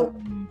 And so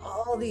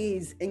all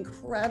these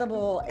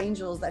incredible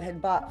angels that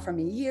had bought from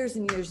me years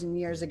and years and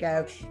years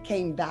ago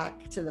came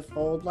back to the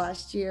fold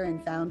last year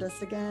and found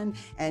us again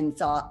and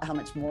saw how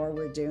much more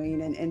we're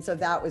doing. And so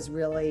that was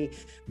really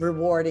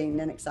rewarding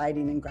and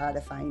exciting and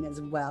gratifying as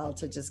well,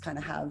 to just kind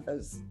of have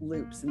those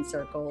loops and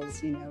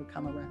circles,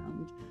 come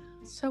around.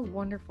 So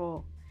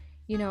wonderful.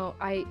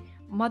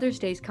 Mother's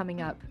Day is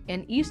coming up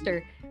and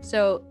Easter.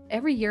 So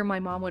every year my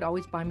mom would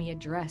always buy me a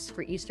dress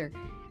for Easter.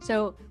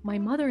 So my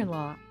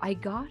mother-in-law, I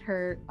got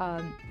her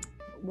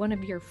one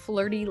of your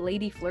flirty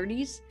lady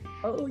flirties.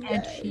 Oh, yeah.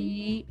 And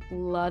she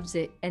loves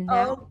it. And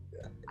now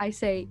I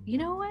say, you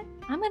know what?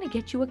 I'm going to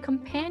get you a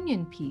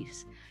companion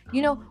piece.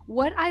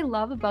 What I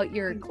love about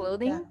your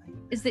clothing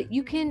is that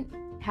you can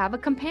have a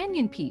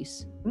companion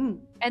piece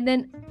and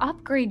then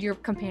upgrade your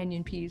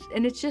companion piece.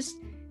 And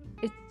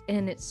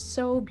it's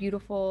so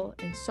beautiful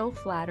and so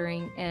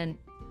flattering. And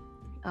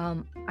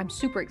I'm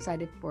super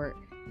excited for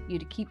you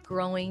to keep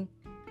growing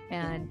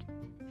and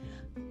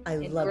I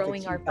love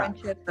growing that our you got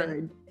friendship.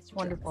 covered. It's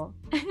wonderful.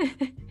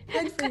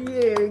 Good for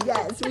you.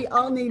 Yes, we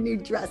all need new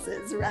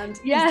dresses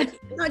around Yes.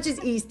 Easter. Not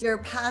just Easter,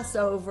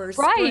 Passover,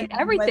 Right, spring,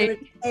 everything. whether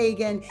it's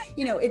pagan.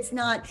 It's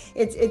not,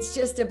 it's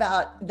just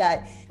about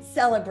that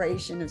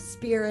celebration of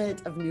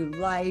spirit, of new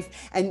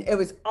life. And it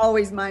was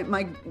always my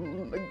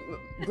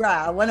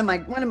one of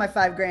my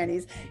 5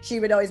 grannies. She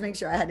would always make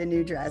sure I had a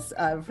new dress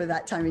for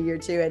that time of year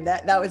too. And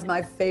that was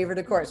my favorite,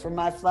 of course, were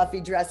my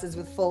fluffy dresses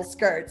with full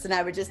skirts. And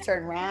I would just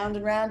turn round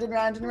and round and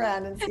round and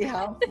round and see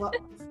how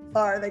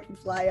far they can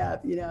fly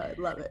up. I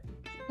love it.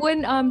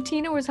 When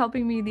Tina was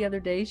helping me the other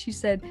day, she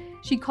said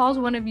she calls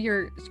one of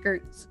your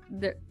skirts,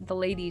 the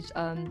ladies,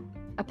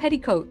 a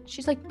petticoat.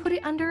 She's like, put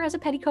it under as a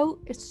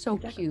petticoat. It's so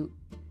cute.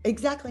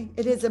 Exactly.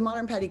 It is a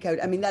modern petticoat.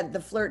 I mean, that the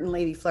flirt and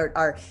lady flirt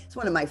it's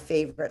one of my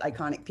favorite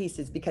iconic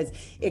pieces because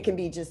it can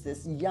be just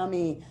this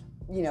yummy,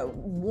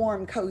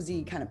 warm,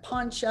 cozy kind of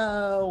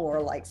poncho or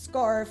like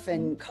scarf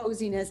and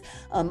coziness.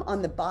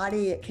 On the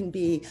body, it can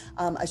be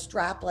a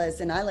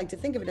strapless, and I like to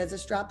think of it as a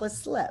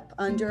strapless slip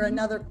under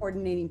another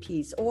coordinating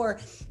piece. Or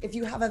if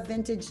you have a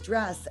vintage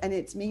dress and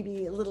it's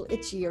maybe a little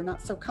itchy or not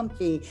so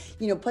comfy,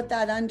 put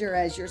that under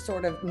as your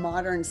sort of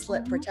modern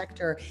slip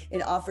protector.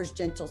 It offers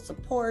gentle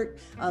support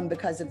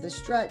because of the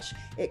stretch.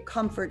 It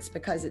comforts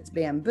because it's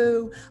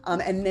bamboo.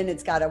 And then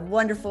it's got a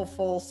wonderful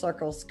full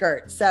circle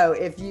skirt. So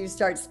if you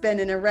start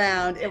spinning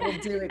around, it will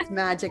do its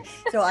magic.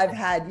 So I've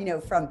had,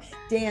 from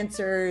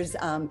dancers,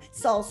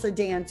 salsa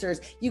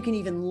dancers, you can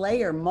even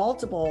layer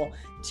multiple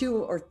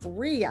 2 or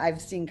 3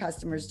 I've seen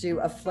customers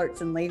do of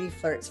flirts and lady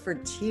flirts for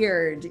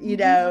tiered,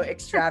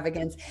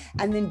 extravagance.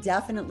 And then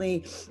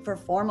definitely for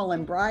formal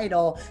and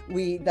bridal,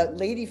 the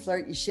lady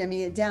flirt, you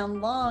shimmy it down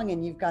long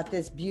and you've got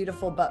this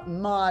beautiful but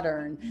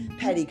modern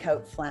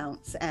petticoat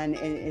flounce. And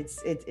it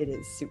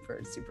is super,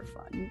 super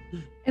fun.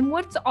 And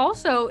what's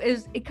also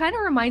is it kind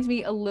of reminds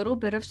me a little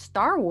bit of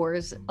Star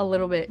Wars, a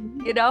little bit,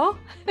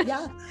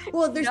 Yeah.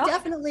 Well, there's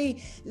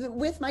definitely,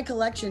 with my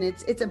collection,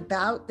 it's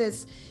about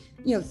this,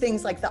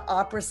 things like the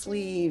opera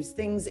sleeves,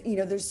 things,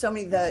 there's so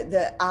many,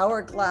 the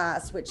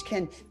hourglass, which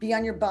can be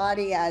on your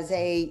body as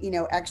a,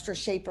 extra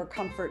shape or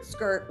comfort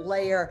skirt,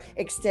 layer,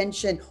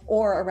 extension,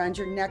 or around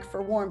your neck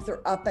for warmth,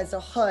 or up as a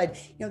hood.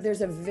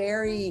 There's a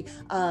very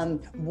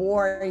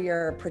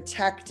warrior,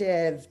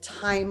 protective,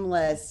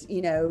 timeless,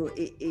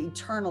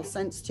 eternal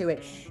sense to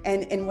it.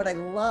 And what I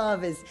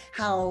love is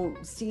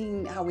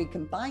seeing how we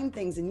combine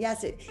things. And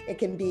yes, it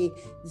can be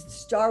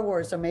Star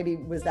Wars. So maybe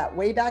was that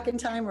way back in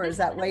time or is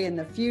that way in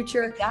the future?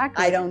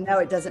 Exactly. I don't know.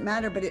 It doesn't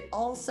matter. But it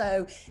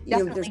also,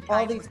 there's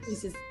all these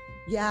pieces.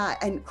 Yeah,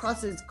 and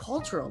crosses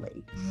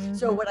culturally.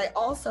 So what I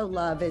also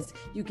love is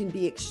you can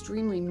be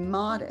extremely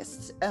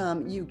modest.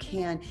 You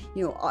can,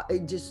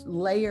 just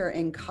layer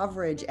in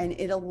coverage, and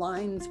it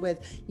aligns with,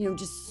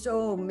 just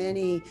so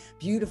many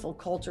beautiful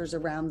cultures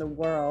around the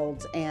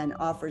world and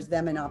offers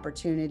them an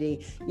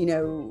opportunity,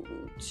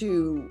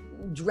 to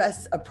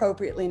dress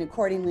appropriately and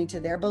accordingly to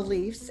their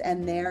beliefs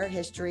and their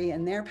history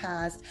and their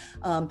past,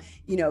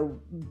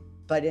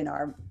 but in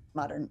our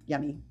modern,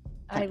 yummy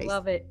typeface. I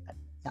love it.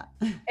 Yeah.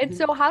 And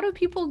so how do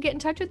people get in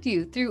touch with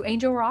you? Through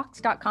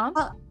angelrocks.com?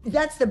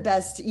 That's the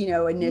best,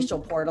 initial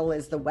portal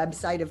is the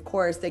website. Of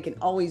course, they can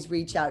always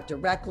reach out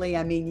directly.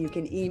 I mean, you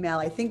can email.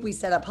 I think we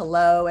set up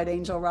hello at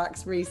Angel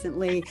Rocks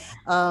recently.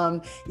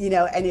 And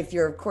if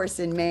you're, of course,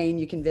 in Maine,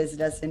 you can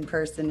visit us in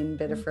person in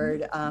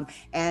Biddeford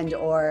and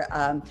or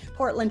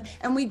Portland.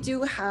 And we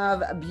do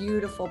have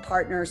beautiful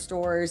partner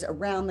stores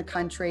around the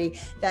country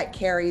that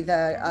carry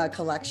the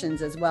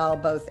collections as well,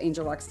 both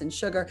Angel Rocks and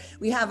Sugar.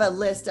 We have a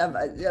list of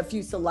a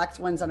few select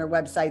ones on our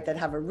website that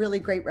have a really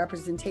great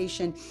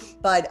representation,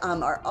 but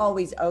are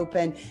always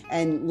open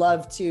and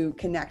love to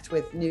connect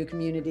with new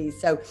communities.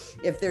 So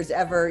if there's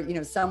ever,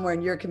 somewhere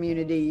in your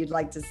community you'd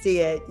like to see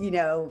it,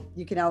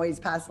 you can always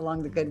pass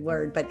along the good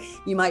word, but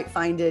you might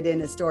find it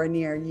in a store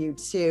near you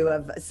too,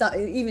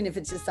 even if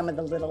it's just some of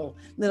the little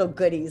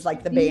goodies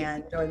like the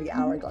band or the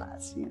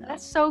hourglass.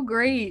 That's so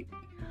great.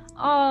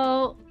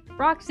 Oh,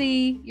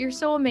 Roxy, you're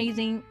so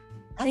amazing.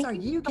 As are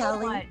you,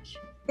 Callie.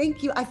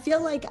 Thank you. I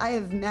feel like I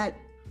have met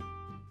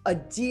a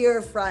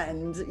dear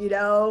friend,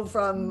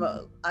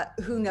 from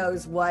who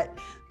knows what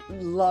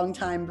long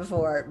time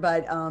before.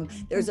 But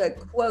there's a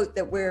quote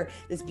that we're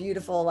this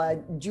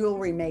beautiful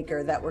jewelry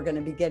maker that we're going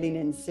to be getting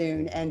in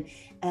soon. And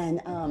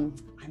I'm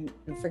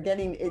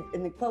forgetting it.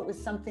 And the quote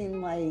was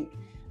something like,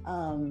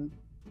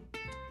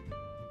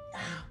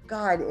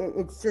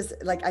 it's just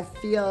like, I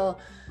feel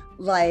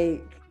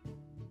like,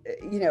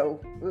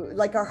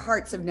 like our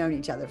hearts have known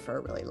each other for a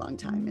really long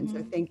time. And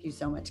so thank you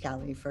so much,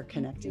 Callie, for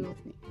connecting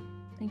with me.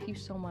 Thank you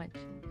so much.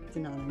 It's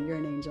an honor. You're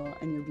an angel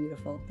and you're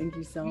beautiful. Thank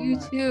you so much. You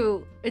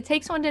too. It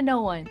takes one to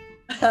know one.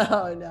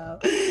 Oh, no.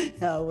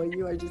 No, well,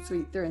 you are just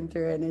sweet through and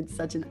through. And it's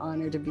such an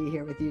honor to be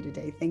here with you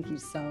today. Thank you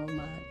so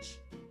much.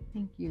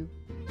 Thank you.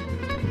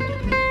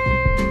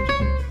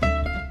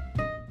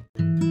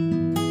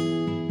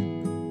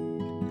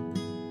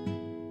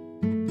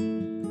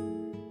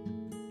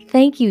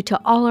 Thank you to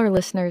all our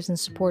listeners and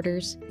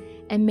supporters,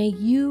 and may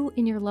you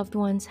and your loved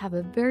ones have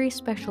a very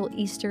special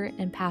Easter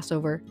and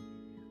Passover.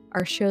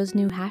 Our show's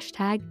new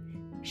hashtag,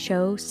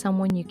 Show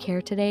Someone You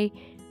Care Today,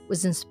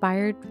 was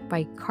inspired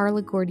by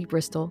Carla Gordy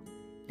Bristol.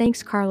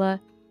 Thanks,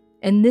 Carla.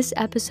 And this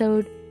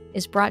episode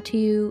is brought to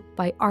you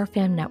by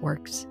RFAM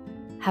Networks.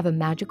 Have a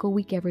magical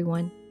week,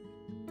 everyone.